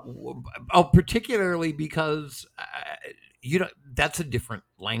 but particularly because that's a different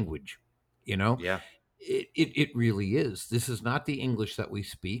language, you know. Yeah. It really is. This is not the English that we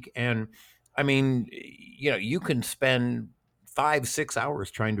speak. And I mean, you can spend 5-6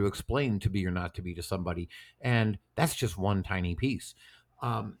 hours trying to explain to be or not to be to somebody, and that's just one tiny piece.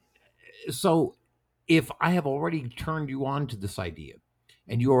 Um, so if I have already turned you on to this idea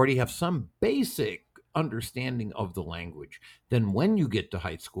and you already have some basic understanding of the language, then when you get to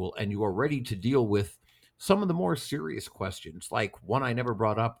high school and you are ready to deal with some of the more serious questions, like one I never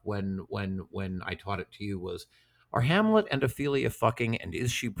brought up when I taught it to you, was, are Hamlet and Ophelia fucking, and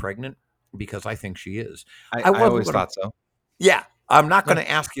is she pregnant? Because I think she is. I wasn't always gonna, thought so. yeah, I'm not Yeah. going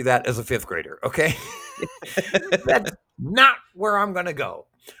to ask you that as a fifth grader, okay? That's not where I'm going to go.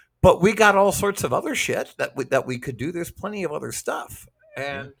 But we got all sorts of other shit that we could do. There's plenty of other stuff,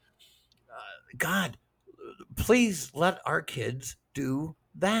 and God, please let our kids do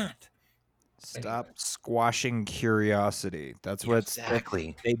that. Stop squashing curiosity. That's Yeah, what's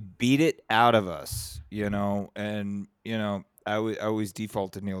Exactly. they beat it out of us, and I always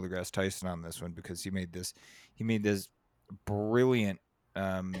default to Neil deGrasse Tyson on this one because he made this brilliant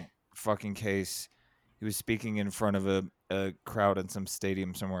fucking case. He was speaking in front of a crowd in some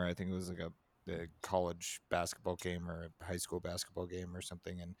stadium somewhere. I think it was like a college basketball game or a high school basketball game or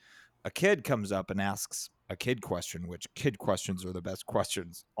something, and a kid comes up and asks a kid question, which kid questions are the best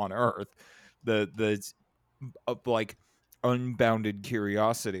questions on earth. The like unbounded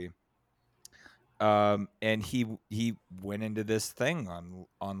curiosity. And he went into this thing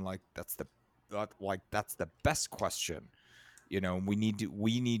on like that's the best question. We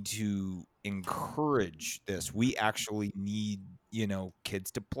need to encourage this. We actually need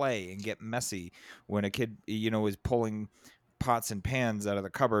kids to play and get messy. When a kid is pulling pots and pans out of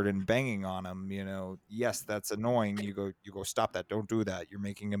the cupboard and banging on them, yes, that's annoying. You go stop that, don't do that, you're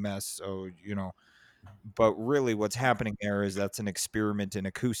making a mess. So but really what's happening there is that's an experiment in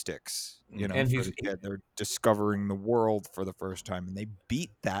acoustics, and for the kid. They're discovering the world for the first time, and they beat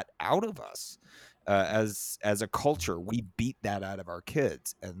that out of us. As a culture, we beat that out of our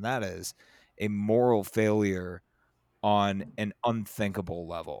kids, and that is a moral failure on an unthinkable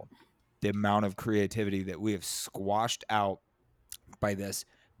level. The amount of creativity that we have squashed out by this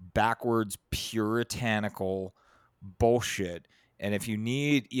backwards puritanical bullshit. And if you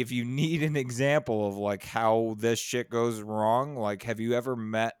need an example of like how this shit goes wrong, like have you ever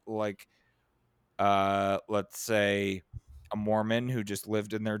met like let's say a Mormon who just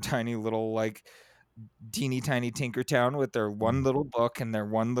lived in their tiny little like teeny tiny Tinkertown with their one little book and their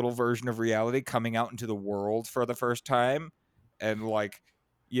one little version of reality coming out into the world for the first time, and like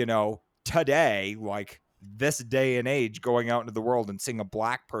today, like this day and age, going out into the world and seeing a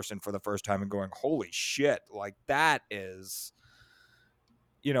black person for the first time and going, holy shit, like that is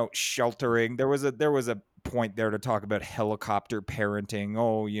sheltering. There was a point there to talk about helicopter parenting.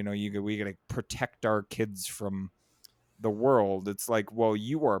 Oh, we gotta protect our kids from the world. It's like, well,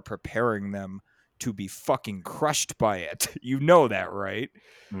 you are preparing them to be fucking crushed by it. You know that, right?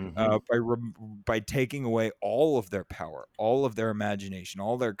 By taking away all of their power, all of their imagination,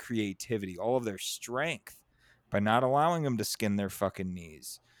 all their creativity, all of their strength, by not allowing them to skin their fucking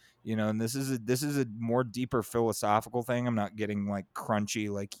knees. And this is a more deeper philosophical thing. I'm not getting like crunchy,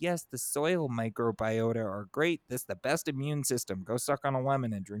 like, yes, the soil microbiota are great. This is the best immune system. Go suck on a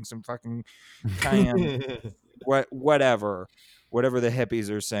lemon and drink some fucking cayenne. Whatever the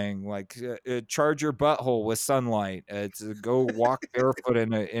hippies are saying, like charge your butthole with sunlight. Go walk barefoot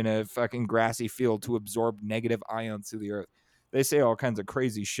in a fucking grassy field to absorb negative ions to the earth. They say all kinds of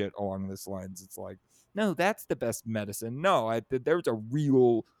crazy shit along this lines. It's like, no, that's the best medicine. No, there's a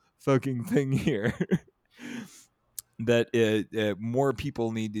real fucking thing here that more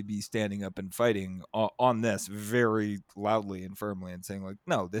people need to be standing up and fighting on this very loudly and firmly and saying like,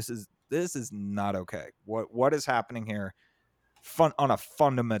 no, this is not okay. What is happening here on a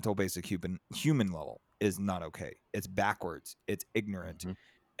fundamental basic human level is not okay. It's backwards. It's ignorant.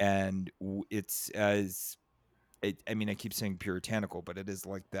 And it's I mean, I keep saying puritanical, but it is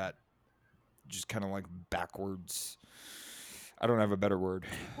like that, just kind of like backwards. I don't have a better word.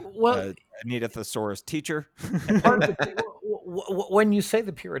 Well, Anita Thesaurus teacher. When you say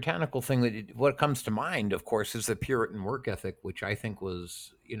the puritanical thing, what comes to mind, of course, is the Puritan work ethic, which I think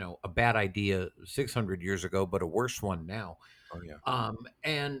was, a bad idea 600 years ago, but a worse one now. Oh yeah.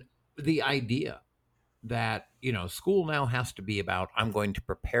 And the idea that, school now has to be about, I'm going to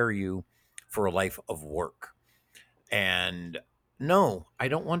prepare you for a life of work. And no, I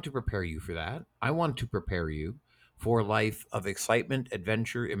don't want to prepare you for that. I want to prepare you for a life of excitement,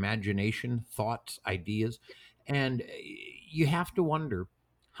 adventure, imagination, thoughts, ideas. And you have to wonder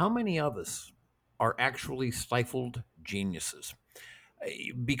how many of us are actually stifled geniuses.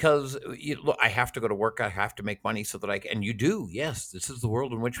 Because look, I have to go to work, I have to make money so that I can. And you do, yes, this is the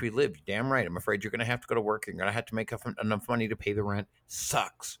world in which we live. Damn right. I'm afraid you're going to have to go to work. You're going to have to make enough money to pay the rent.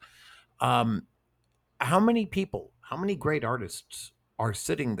 Sucks. Um, how many people, how many great artists are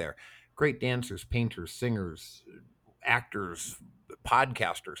sitting there? Great dancers, painters, singers, actors,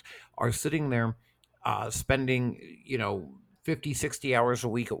 podcasters are sitting there spending, 50, 60 hours a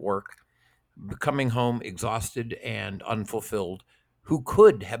week at work, coming home exhausted and unfulfilled, who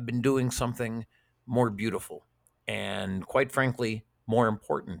could have been doing something more beautiful and, quite frankly, more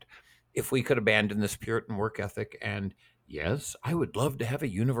important if we could abandon this Puritan work ethic. And yes, I would love to have a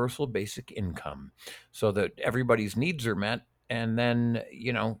universal basic income so that everybody's needs are met. And then,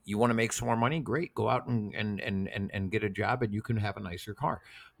 you want to make some more money, great, go out and get a job and you can have a nicer car.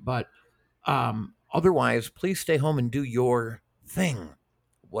 But otherwise, please stay home and do your thing,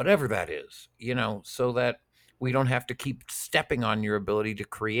 whatever that is, so that we don't have to keep stepping on your ability to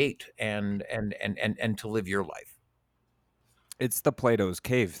create and to live your life. It's the Plato's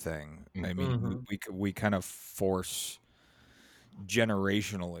cave thing. I mean, Mm-hmm. we kind of force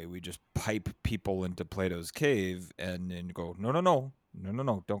generationally, we just pipe people into Plato's cave and then go, no,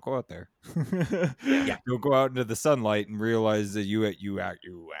 don't go out there. Yeah. Don't go out into the sunlight and realize that you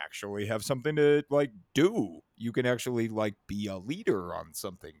actually have something to like do. You can actually like be a leader on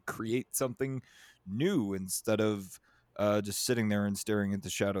something, create something new instead of just sitting there and staring at the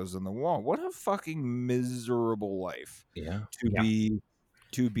shadows on the wall. What a fucking miserable life. Yeah.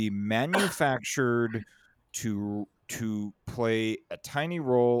 To be manufactured to play a tiny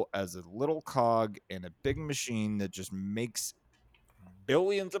role as a little cog in a big machine that just makes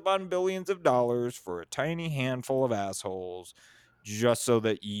billions upon billions of dollars for a tiny handful of assholes just so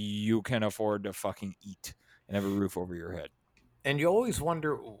that you can afford to fucking eat and have a roof over your head. And you always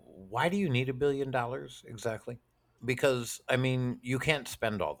wonder, why do you need $1 billion exactly? Because I mean, you can't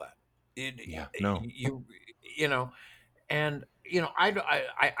spend all that. Yeah. No. You know, and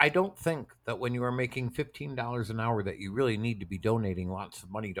I don't think that when you are making $15 an hour that you really need to be donating lots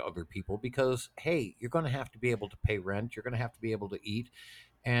of money to other people, because hey, you're going to have to be able to pay rent, you're going to have to be able to eat,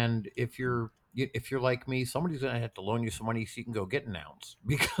 and if you're like me, somebody's going to have to loan you some money so you can go get an ounce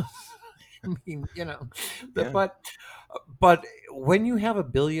because I mean, Yeah. but when you have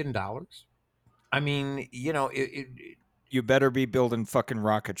 $1 billion, I mean, You better be building fucking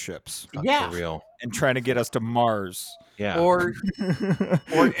rocket ships For yeah, real. and trying to get us to Mars. Yeah. or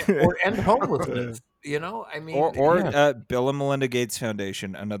end homelessness. I mean, or Bill and Melinda Gates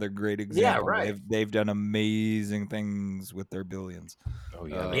Foundation, another great yeah, example. right. They've done amazing things with their billions. Oh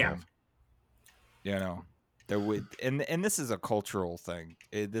yeah. Yeah. You know, and this is a cultural thing.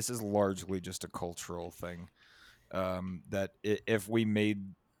 This is largely just a cultural thing. That if we made,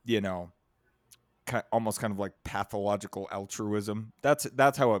 almost kind of like pathological altruism,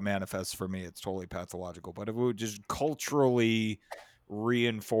 that's how it manifests for me. It's totally pathological. But if we just culturally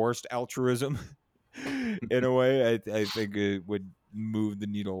reinforced altruism in a way, I think it would move the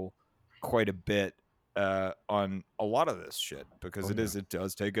needle quite a bit on a lot of this shit, because it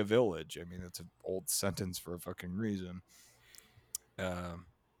does take a village. I mean, it's an old sentence for a fucking reason.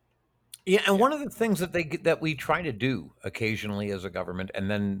 Yeah, and one of the things that we try to do occasionally as a government, and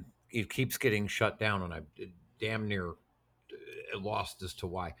then it keeps getting shut down, and I'm damn near lost as to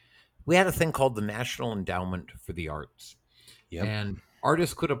why. We had a thing called the National Endowment for the Arts, Yep. and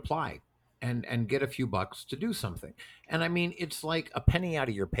artists could apply and get a few bucks to do something. And I mean, it's like a penny out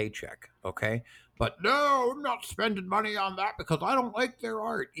of your paycheck, okay? But no, I'm not spending money on that because I don't like their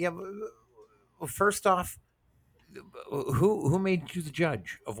art. Yeah, well, first off, who made you the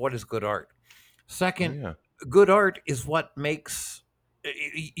judge of what is good art? Second, Yeah. good art is what makes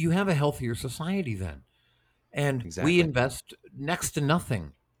you have a healthier society then. And Exactly. we invest next to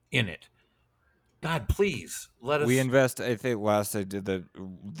nothing in it. God, please let us. We invest. I think last I did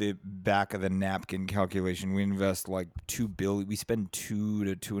the back of the napkin calculation. We invest like $2 billion. We spend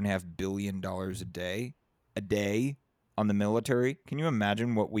 $2 to $2.5 billion a day on the military. Can you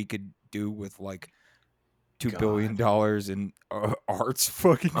imagine what we could do with like $2 billion in arts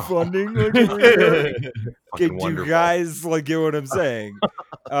fucking funding like every year. Do you guys like get what I'm saying?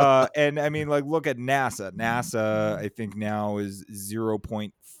 And I mean, like, look at NASA. NASA, I think now is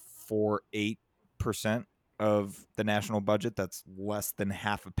 0.48% of the national budget. That's less than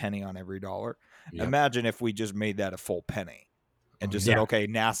half a penny on every dollar. Yep. Imagine if we just made that a full penny and just said, okay,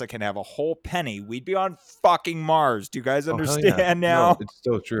 NASA can have a whole penny. We'd be on fucking Mars. Do you guys understand now? No, it's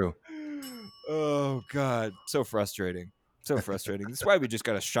so true. Oh God, so frustrating. So frustrating. That's why we just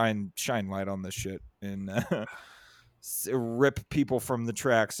gotta shine light on this shit and rip people from the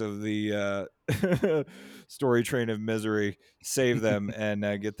tracks of the story train of misery, save them,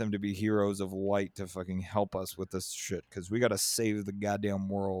 and get them to be heroes of light to fucking help us with this shit. Because we gotta save the goddamn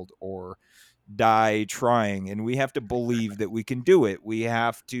world or die trying, and we have to believe that we can do it. We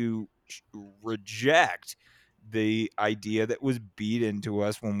have to reject the idea that was beat into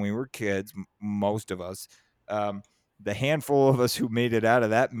us when we were kids, most of us. The handful of us who made it out of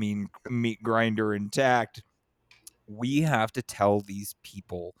that meat grinder intact, we have to tell these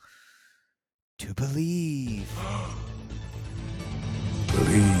people to believe.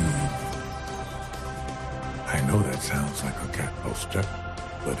 Believe. I know that sounds like a cat poster,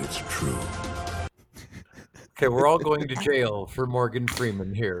 but it's true. Okay, we're all going to jail for Morgan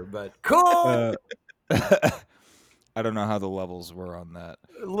Freeman here, but cool. I don't know how the levels were on that.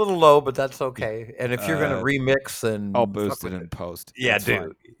 A little low, but that's okay. And if you're going to remix, then I'll boost it in post. Yeah, that's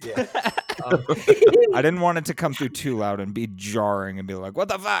dude. Yeah. I didn't want it to come through too loud and be jarring and be like, "What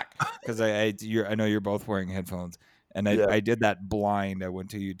the fuck?" Because I know you're both wearing headphones, and I did that blind. I went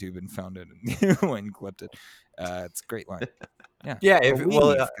to YouTube and found it and clipped it. It's a great line. Yeah.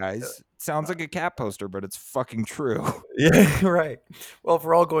 Guys, it sounds like a cat poster, but it's fucking true. Yeah, right. Well, if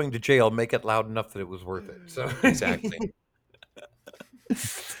we're all going to jail, make it loud enough that it was worth it. So exactly.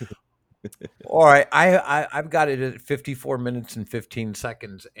 All right, I've got it at 54 minutes and 15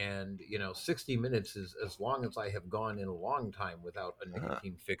 seconds, and 60 minutes is as long as I have gone in a long time without a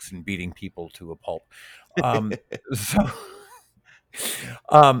nicotine fix and beating people to a pulp. But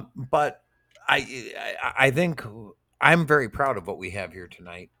I think I'm very proud of what we have here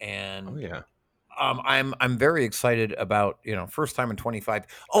tonight, and I'm very excited about first time in 25.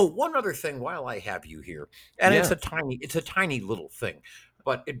 Oh, one other thing while I have you here, and it's a tiny little thing,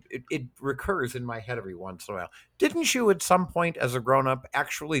 but it recurs in my head every once in a while. Didn't you at some point as a grown up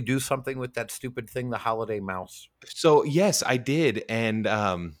actually do something with that stupid thing, the holiday mouse? So yes, I did, and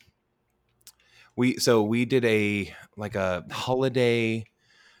we did a holiday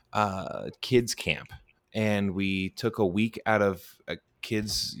kids camp, and we took a week out of a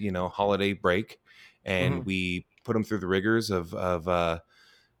kids holiday break, and we put them through the rigors of an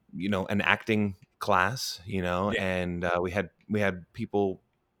acting class, and we had people,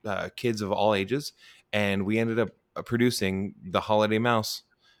 kids of all ages, and we ended up producing the holiday mouse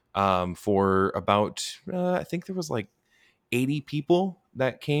for about I think there was like 80 people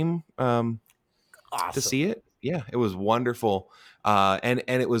that came Awesome. to see it. Yeah, it was wonderful. And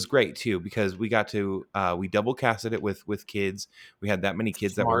it was great too, because we got to we double casted it with kids. We had that many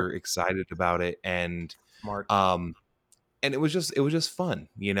kids that were excited about it, and and it was just fun.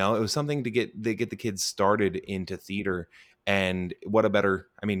 It was something to get the kids started into theater. And what a better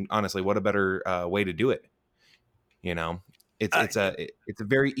way to do it. It's a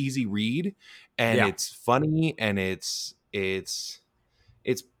very easy read, and it's funny, and it's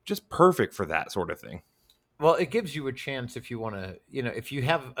just perfect for that sort of thing. Well, it gives you a chance if you want to, if you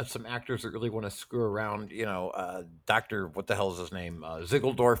have some actors that really want to screw around, Dr. What the hell is his name?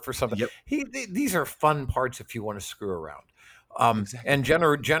 Ziegler or something. Yep. These are fun parts if you want to screw around. Exactly. And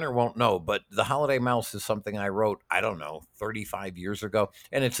Jenner won't know, but the Holiday Mouse is something I wrote, I don't know, 35 years ago.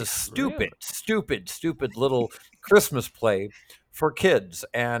 And it's a stupid little Christmas play for kids.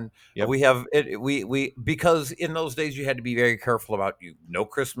 And we have it, we because in those days you had to be very careful about no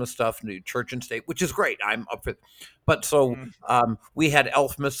Christmas stuff, no church and state, which is great. I'm up for it. But so we had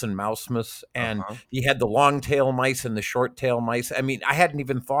Elfmas and Mousemas, and you had the long tail mice and the short tail mice. I mean, I hadn't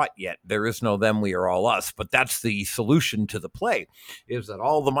even thought yet, there is no them, we are all us. But that's the solution to the play, is that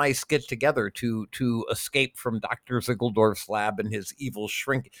all the mice get together to escape from Dr. Ziegeldorf's lab and his evil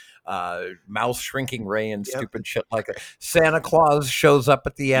mouse shrinking ray and stupid shit like that. Santa Claus shows up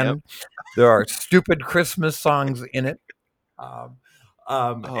at the end. There are stupid Christmas songs in it.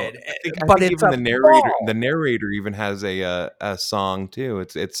 I think even the narrator even has a song too.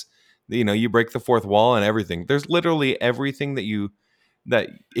 It's you break the fourth wall and everything. There's literally everything that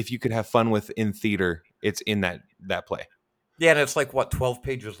if you could have fun with in theater, it's in that play. Yeah, and it's like 12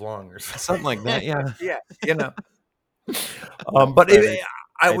 pages long or something like that. Yeah, yeah, but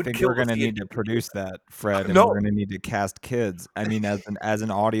I would think kill we're going to if you- need to produce that, Fred, and No. we're going to need to cast kids. I mean, as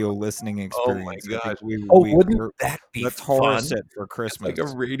an audio listening experience. I think gosh. Wouldn't that be let's horror fun? sit for It's Christmas. like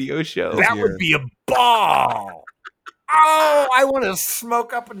a radio show. This That year. would be a ball. Oh, I want to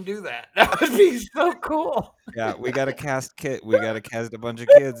smoke up and do that. That would be so cool. Yeah, we got to cast We got to cast a bunch of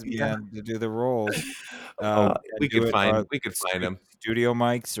kids, man, to do the roles. And we do could it, find them. studio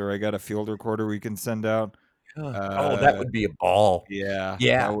mics, or I got a field recorder we can send out. That would be a ball. Yeah,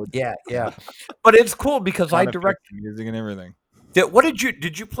 Yeah. But it's cool because I direct music and everything. What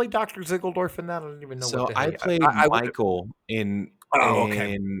did you play Dr. Ziegeleldorf in that? I don't even know. So what the I hell played Michael in. Oh,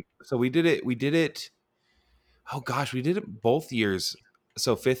 okay. So we did it. Oh gosh, we did it both years.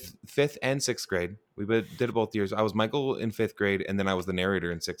 So fifth and sixth grade. We did it both years. I was Michael in fifth grade, and then I was the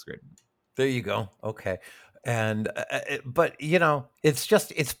narrator in sixth grade. There you go. Okay, and but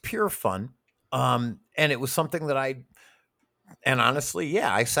it's pure fun. And it was something that and honestly,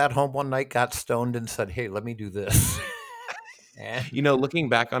 I sat home one night, got stoned, and said, "Hey, let me do this." Looking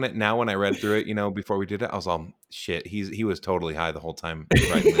back on it now, when I read through it, before we did it, I was all shit. He was totally high the whole time.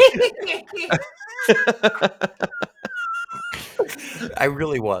 I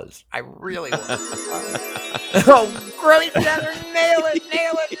really was. Oh, great, Jenner! Nail it!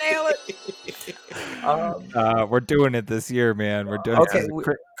 We're doing it this year, man. We're doing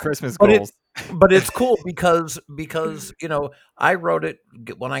Christmas but goals. But it's cool because I wrote it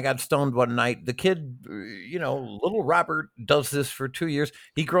when I got stoned one night. The kid, little Robert, does this for 2 years.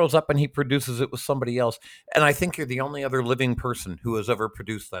 He grows up and he produces it with somebody else. And I think you're the only other living person who has ever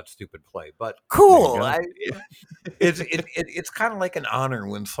produced that stupid play. But cool. It's kind of like an honor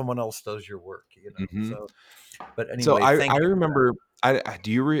when someone else does your work. Mm-hmm. So, but anyway, so I remember.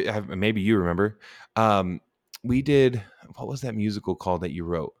 Maybe you remember? We did. What was that musical called that you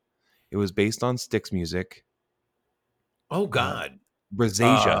wrote? It was based on Styx music. Oh God,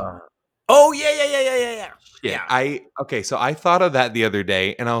 Brazasia. Oh yeah. So I thought of that the other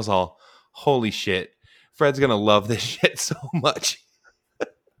day, and I was all, "Holy shit, Fred's gonna love this shit so much."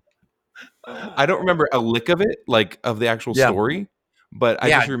 I don't remember a lick of it, like of the actual story, but I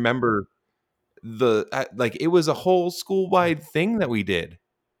just remember it was a whole school-wide thing that we did.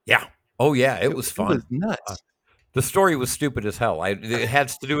 Yeah. Oh yeah, it was fun. It was nuts. The story was stupid as hell. It had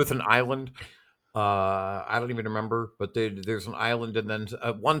to do with an island. I don't even remember, but there's an island, and then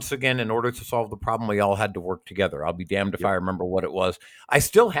once again, in order to solve the problem, we all had to work together. I'll be damned if I remember what it was. I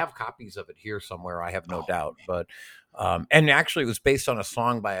still have copies of it here somewhere, I have no doubt. But and actually, it was based on a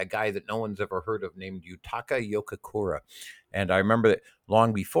song by a guy that no one's ever heard of named Yutaka Yokakura. And I remember that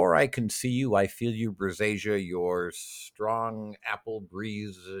long before I can see you, I feel you, Brazasia, your strong apple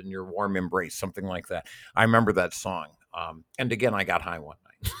breeze and your warm embrace, something like that. I remember that song. And again, I got high one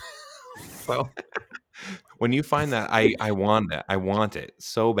night. So when you find that, I want it. I want it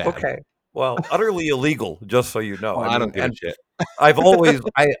so bad. Okay. Well, utterly illegal, just so you know. I don't give a shit. I've always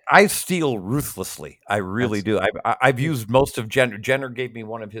I steal ruthlessly. I really do. I've used most of Jenner. Jenner gave me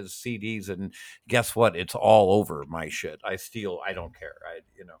one of his CDs, and guess what? It's all over my shit. I steal. I don't care.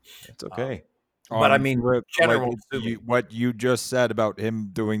 It's okay. But I mean, Jenner what you just said about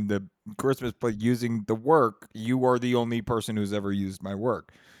him doing the Christmas play, using the work. You are the only person who's ever used my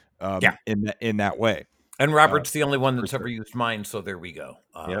work. In that way. And Robert's the only one that's ever used mine, so there we go.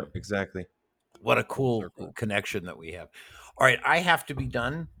 Yep, exactly. What a cool connection that we have. All right, I have to be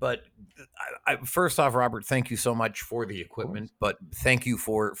done, but first off, Robert, thank you so much for the equipment, but thank you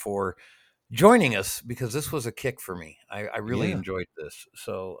for joining us, because this was a kick for me. I really enjoyed this.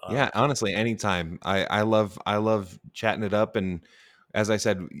 So honestly, anytime. I love chatting it up, and as I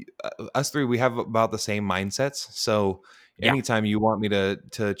said, us three, we have about the same mindsets. So anytime you want me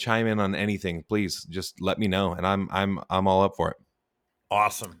to chime in on anything, please just let me know, and I'm all up for it.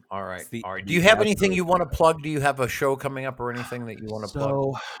 Awesome. All right. Do you have anything you want to plug? Do you have a show coming up or anything that you want to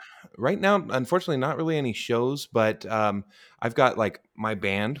plug? Right now, unfortunately, not really any shows, but I've got like my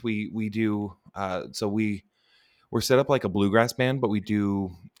band. We do we're set up like a bluegrass band, but we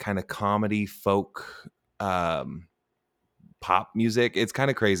do kind of comedy, folk, pop music. It's kind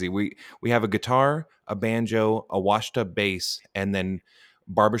of crazy. We have a guitar, a banjo, a washed up bass, and then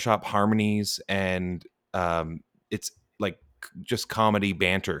barbershop harmonies, and it's like just comedy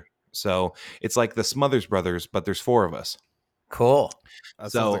banter. So it's like the Smothers Brothers, but there's 4 of us. Cool.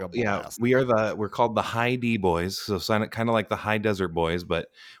 So we're called the High D Boys. So kind of like the High Desert Boys, but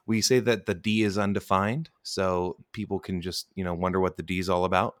we say that the D is undefined, so people can just wonder what the D is all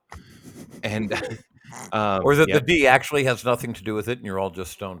about. And or that the D actually has nothing to do with it, and you're all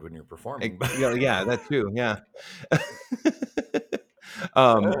just stoned when you're performing. Yeah, that too. Yeah.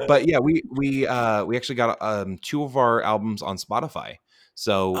 But yeah, we actually got 2 of our albums on Spotify.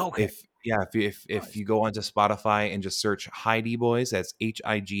 So Okay. if you go onto Spotify and just search High D Boys, that's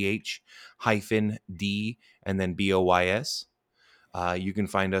HIGH-D and then BOYS, you can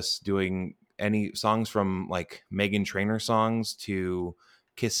find us doing any songs from like Meghan Trainor songs to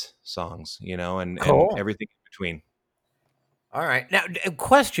Kiss songs, and Cool. everything in between. All right. Now,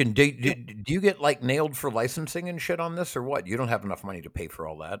 question: do you get like nailed for licensing and shit on this, or what? You don't have enough money to pay for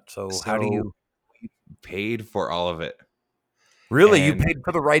all that, so how do you? We paid for all of it. Really, you And paid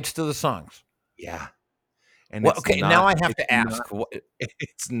for the rights to the songs? yeah. And Well, it's okay. Now I have to ask.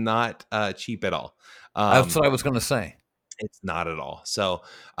 It's not cheap at all. That's what I was going to say. It's not at all. So,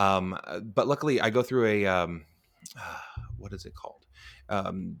 but luckily I go through a, what is it called?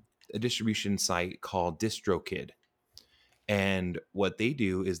 A distribution site called DistroKid. And what they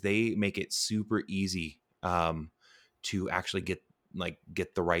do is they make it super easy to actually get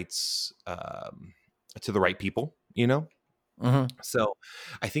the rights to the right people, Mm-hmm. So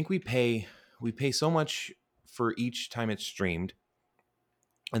I think we pay so much for each time it's streamed.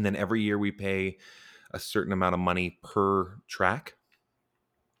 And then every year we pay a certain amount of money per track.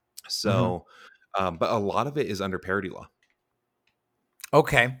 So, but a lot of it is under parody law.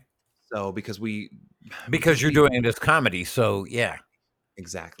 Okay. So because you're doing it as comedy, so yeah.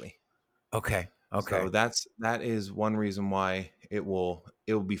 Exactly. Okay. So that is one reason why it will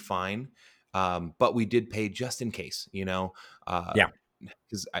be fine. But we did pay just in case, Yeah.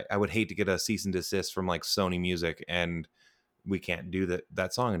 Because I would hate to get a cease and desist from like Sony Music and we can't do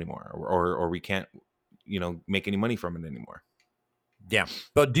that song anymore, or we can't, make any money from it anymore. Yeah,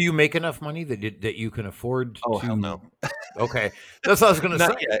 but do you make enough money that you can afford? Oh, hell no. Okay, that's what I was going to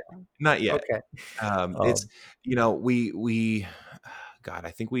say. Not yet. Okay. It's we God,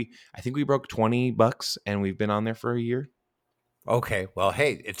 I think we broke $20 and we've been on there for a year. Okay, well,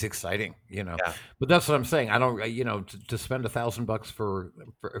 hey, it's exciting, Yeah. But that's what I'm saying. I don't, to spend $1,000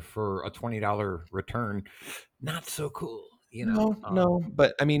 for a $20 return, not so cool, No,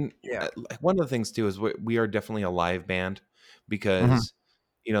 but I mean, Yeah. one of the things too is we are definitely a live band because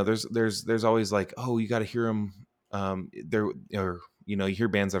there's always like, oh, you got to hear them. There, or you hear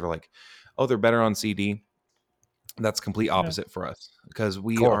bands that are like, oh, they're better on CD. That's complete opposite for us because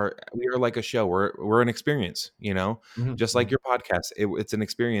we are like a show. We're an experience, just like your podcast. It's an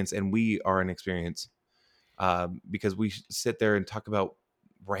experience, and we are an experience because we sit there and talk about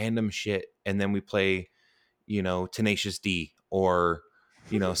random shit, and then we play, Tenacious D or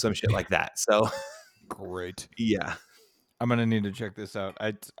some shit like that. So great. Yeah, I'm gonna need to check this out.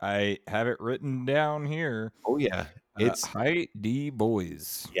 I have it written down here. Oh yeah, it's High D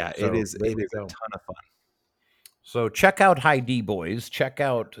Boys. Yeah, So, it is. there It we is a go. ton of fun. So check out High D Boys, check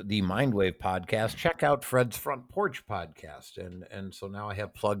out the Mindwave podcast, check out Fred's Front Porch podcast, and so now I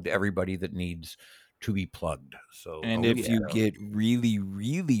have plugged everybody that needs to be plugged. So And if you get really,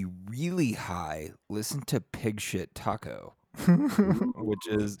 really, really high, listen to Pig Shit Taco, which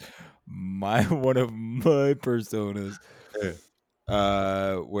is one of my personas,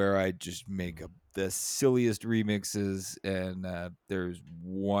 where I just make the silliest remixes, and there's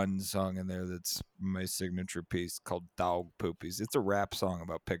one song in there that's my signature piece called Dog Poopies. It's a rap song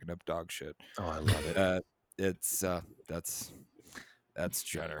about picking up dog shit. Oh, I love it. It's that's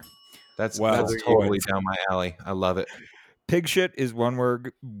Jenner. That's totally down my alley. I love it. Pig shit is one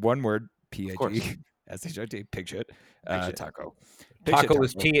word, P-I-G, S-H-I-T, pig shit. Taco. Pig Taco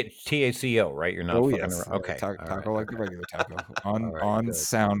shit is T-A-C-O, right? You're not fucking yes. around. Okay. Taco like the regular taco. On good.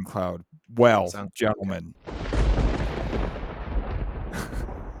 SoundCloud. Well, gentlemen.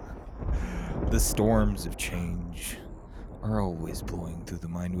 The storms of change are always blowing through the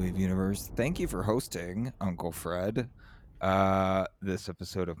Mindwave universe. Thank you for hosting, Uncle Fred, this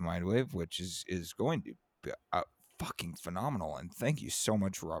episode of Mindwave, which is going to be fucking phenomenal. And thank you so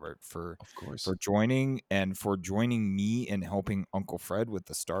much, Robert, for joining and for joining me and helping Uncle Fred with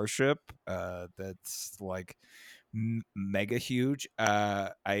the Starship. That's like mega huge.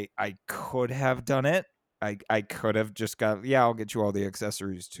 I could have done it. I could have just got, I'll get you all the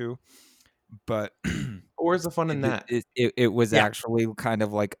accessories too. But where's the fun in that? It was actually kind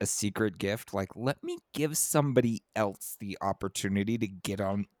of like a secret gift. Like, let me give somebody else the opportunity to get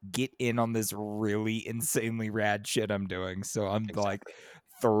in on this really insanely rad shit I'm doing. So I'm like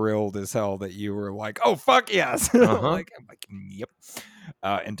thrilled as hell that you were like, oh fuck yes. I'm like, yep.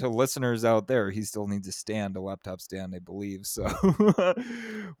 And to listeners out there, he still needs a laptop stand, I believe. So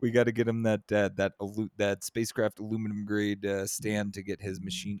we got to get him that spacecraft aluminum grade stand to get his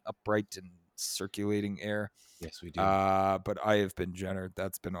machine upright and circulating air. Yes, we do. But I have been Jenner.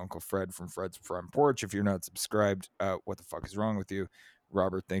 That's been Uncle Fred from Fred's Front Porch. If you're not subscribed, what the fuck is wrong with you?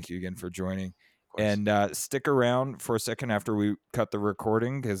 Robert, thank you again for joining. course. And stick around for a second after we cut the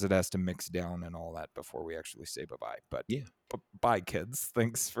recording because it has to mix down and all that before we actually say bye-bye. But yeah, bye, kids.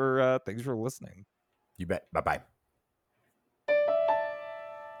 Thanks for listening. You bet. Bye-bye.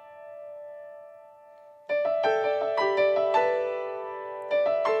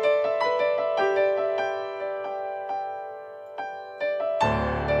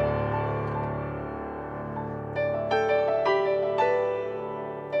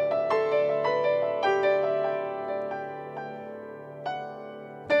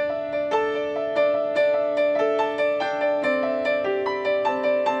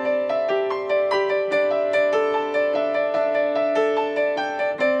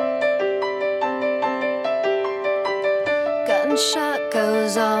 Gunshot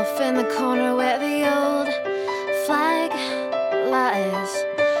goes off in the corner where the old flag lies.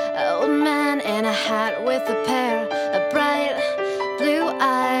 Old man in a hat with a pair of bright blue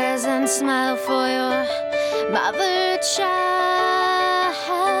eyes and smile for your mother child.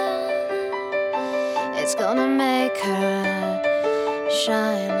 It's gonna make her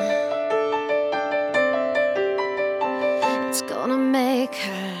shine. It's gonna make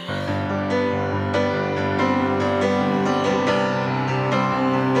her.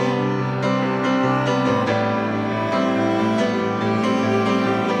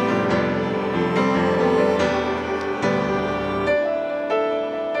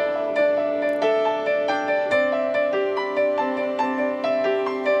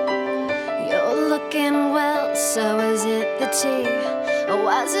 So is it the tea, or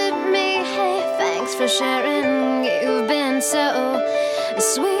was it me? Hey, thanks for sharing. You've been so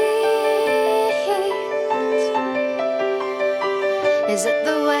sweet. Is it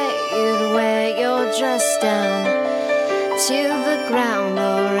the way you'd wear your dress down to the ground,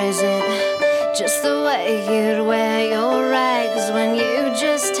 or is it just the way you'd wear your rags when you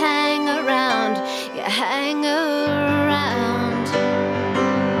just hang around? You hang around.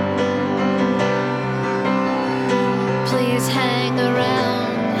 Please hang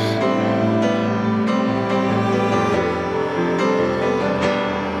around.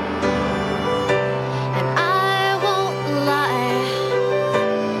 And I won't lie,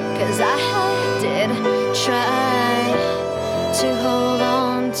 'cause I did try to hold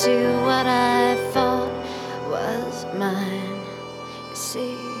on to what I thought was mine. You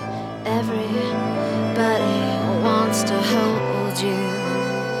see, everybody wants to hold you.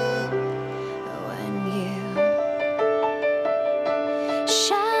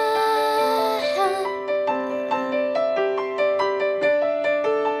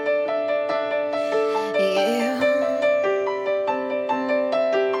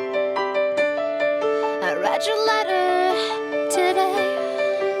 Your letter today,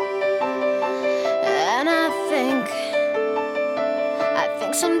 and I think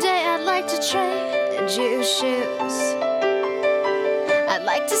someday I'd like to trade you shoes. I'd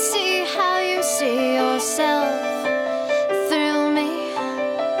like to see how you see yourself through me.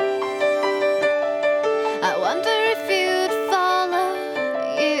 I wonder if you'd follow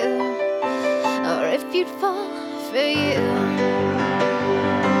you, or if you'd fall for you.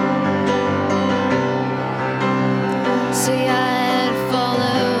 See, I'd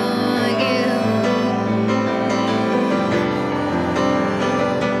follow you.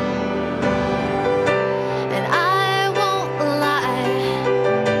 And I won't lie,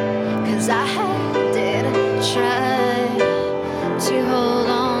 'cause I did try to hold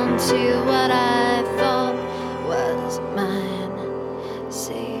on to what I thought was mine.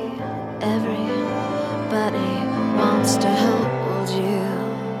 See, everybody wants to hold you.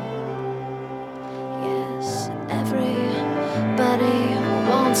 Yes, everybody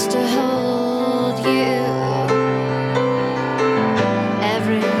wants to hold you.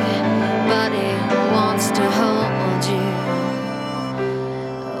 Everybody wants to hold you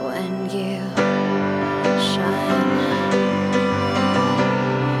when you shine.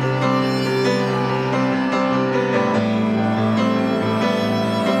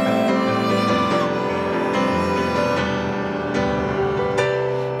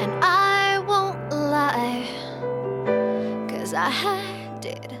 And I won't lie, 'cause I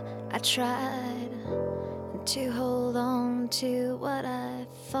tried to hold on to what I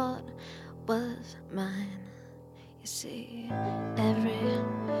thought was mine. You see,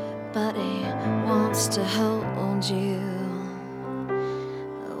 everybody wants to hold you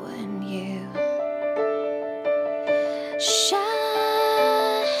when you shine,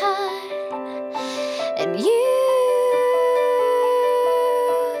 and you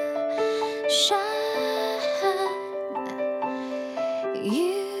shine.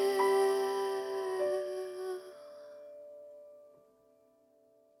 You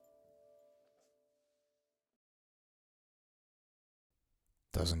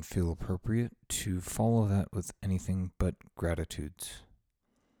doesn't feel appropriate to follow that with anything but gratitudes.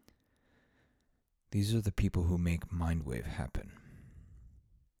 These are the people who make Mindwave happen.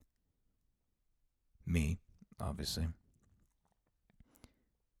 Me, obviously.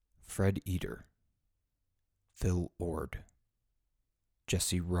 Fred Eater. Phil Ord.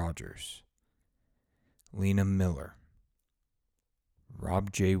 Jesse Rogers. Lena Miller.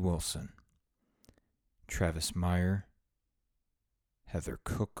 Rob J. Wilson. Travis Meyer. Heather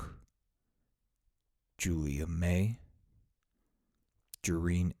Cook. Julia May.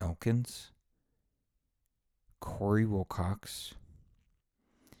 Doreen Elkins. Corey Wilcox.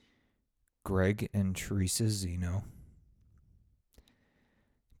 Greg and Teresa Zeno.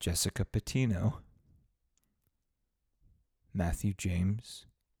 Jessica Patino. Matthew James.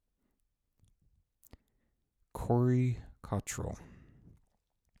 Corey Cottrell.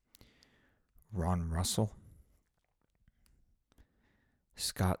 Ron Russell.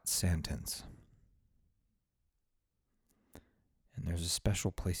 Scott Santons. And there's a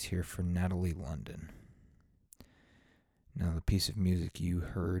special place here for Natalie London. Now, the piece of music you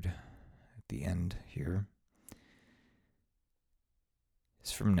heard at the end here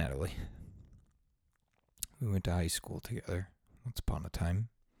is from Natalie. We went to high school together once upon a time.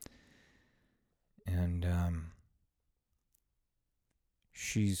 And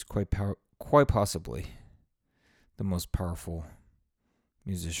she's quite possibly the most powerful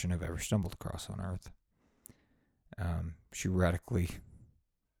musician I've ever stumbled across on earth. She radically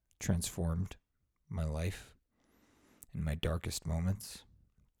transformed my life in my darkest moments.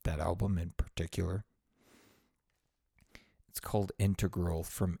 That album in particular. It's called Integral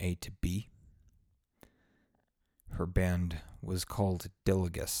from A to B. Her band was called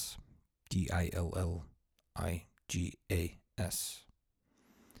Dilligas. Dilligas.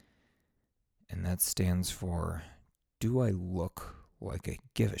 And that stands for, Do I Look Like I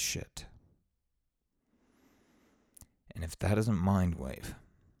Give a Shit? And if that isn't Mindwave,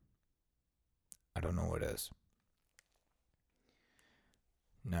 I don't know what is.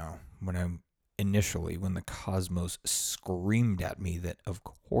 Now, when the Cosmos screamed at me that of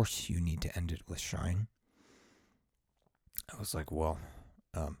course you need to end it with Shine, I was like, well,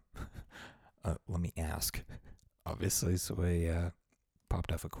 let me ask, obviously. So I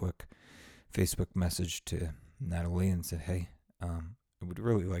popped off a quick Facebook message to Natalie and said, hey, I would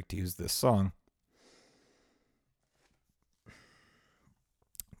really like to use this song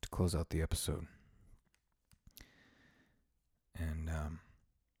to close out the episode. And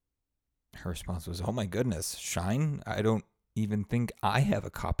her response was, oh my goodness, Shine? I don't even think I have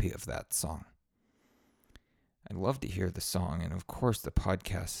a copy of that song. I'd love to hear the song and of course the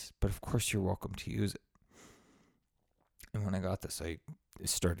podcast, but of course you're welcome to use it. And when I got this, I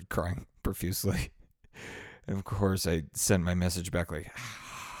started crying profusely. And of course I sent my message back like,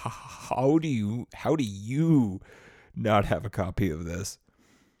 how do you not have a copy of this?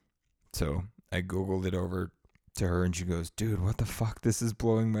 So I Googled it over to her and she goes, dude, what the fuck? This is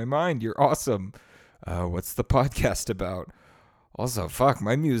blowing my mind. You're awesome. What's the podcast about? Also, fuck,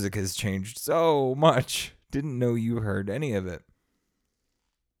 my music has changed so much. Didn't know you heard any of it.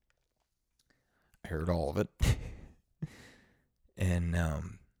 I heard all of it. And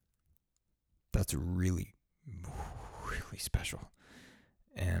that's really, really special.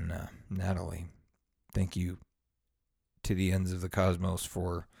 And Natalie, thank you to the ends of the cosmos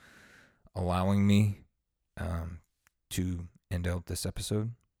for allowing me to end out this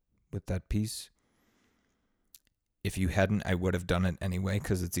episode with that piece. If you hadn't, I would have done it anyway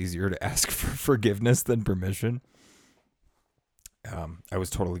because it's easier to ask for forgiveness than permission. I was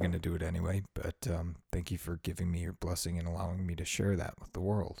totally going to do it anyway, but thank you for giving me your blessing and allowing me to share that with the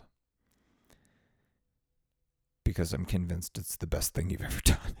world. Because I'm convinced it's the best thing you've ever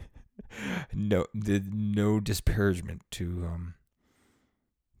done. No disparagement to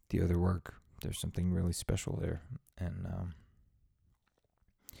the other work. There's something really special there. And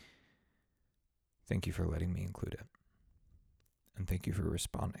thank you for letting me include it. And thank you for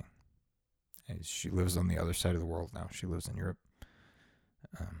responding. She lives on the other side of the world now. She lives in Europe.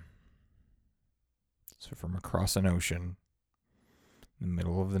 So from across an ocean, in the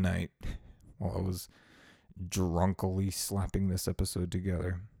middle of the night, while I was drunkily slapping this episode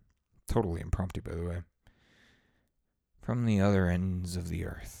together, totally impromptu, by the way, from the other ends of the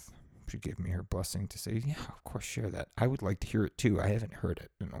earth, she gave me her blessing to say, yeah, of course, share that. I would like to hear it too. I haven't heard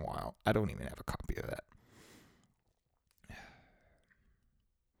it in a while. I don't even have a copy of that.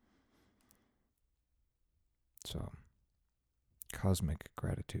 So, cosmic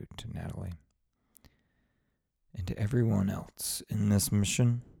gratitude to Natalie. And to everyone else in this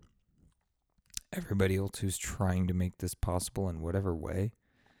mission, everybody else who's trying to make this possible in whatever way,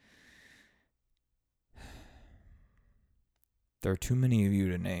 There are too many of you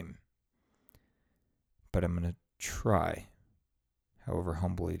to name, but I'm going to try, however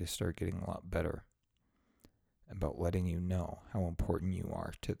humbly, to start getting a lot better about letting you know how important you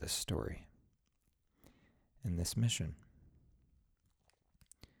are to this story and this mission,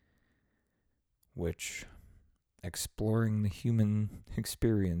 which, exploring the human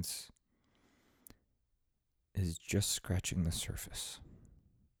experience, is just scratching the surface.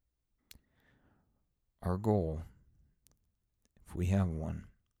 Our goal, if we have one,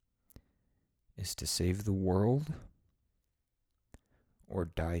 is to save the world or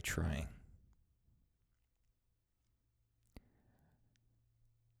die trying.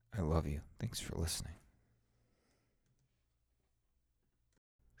 I love you. Thanks for listening.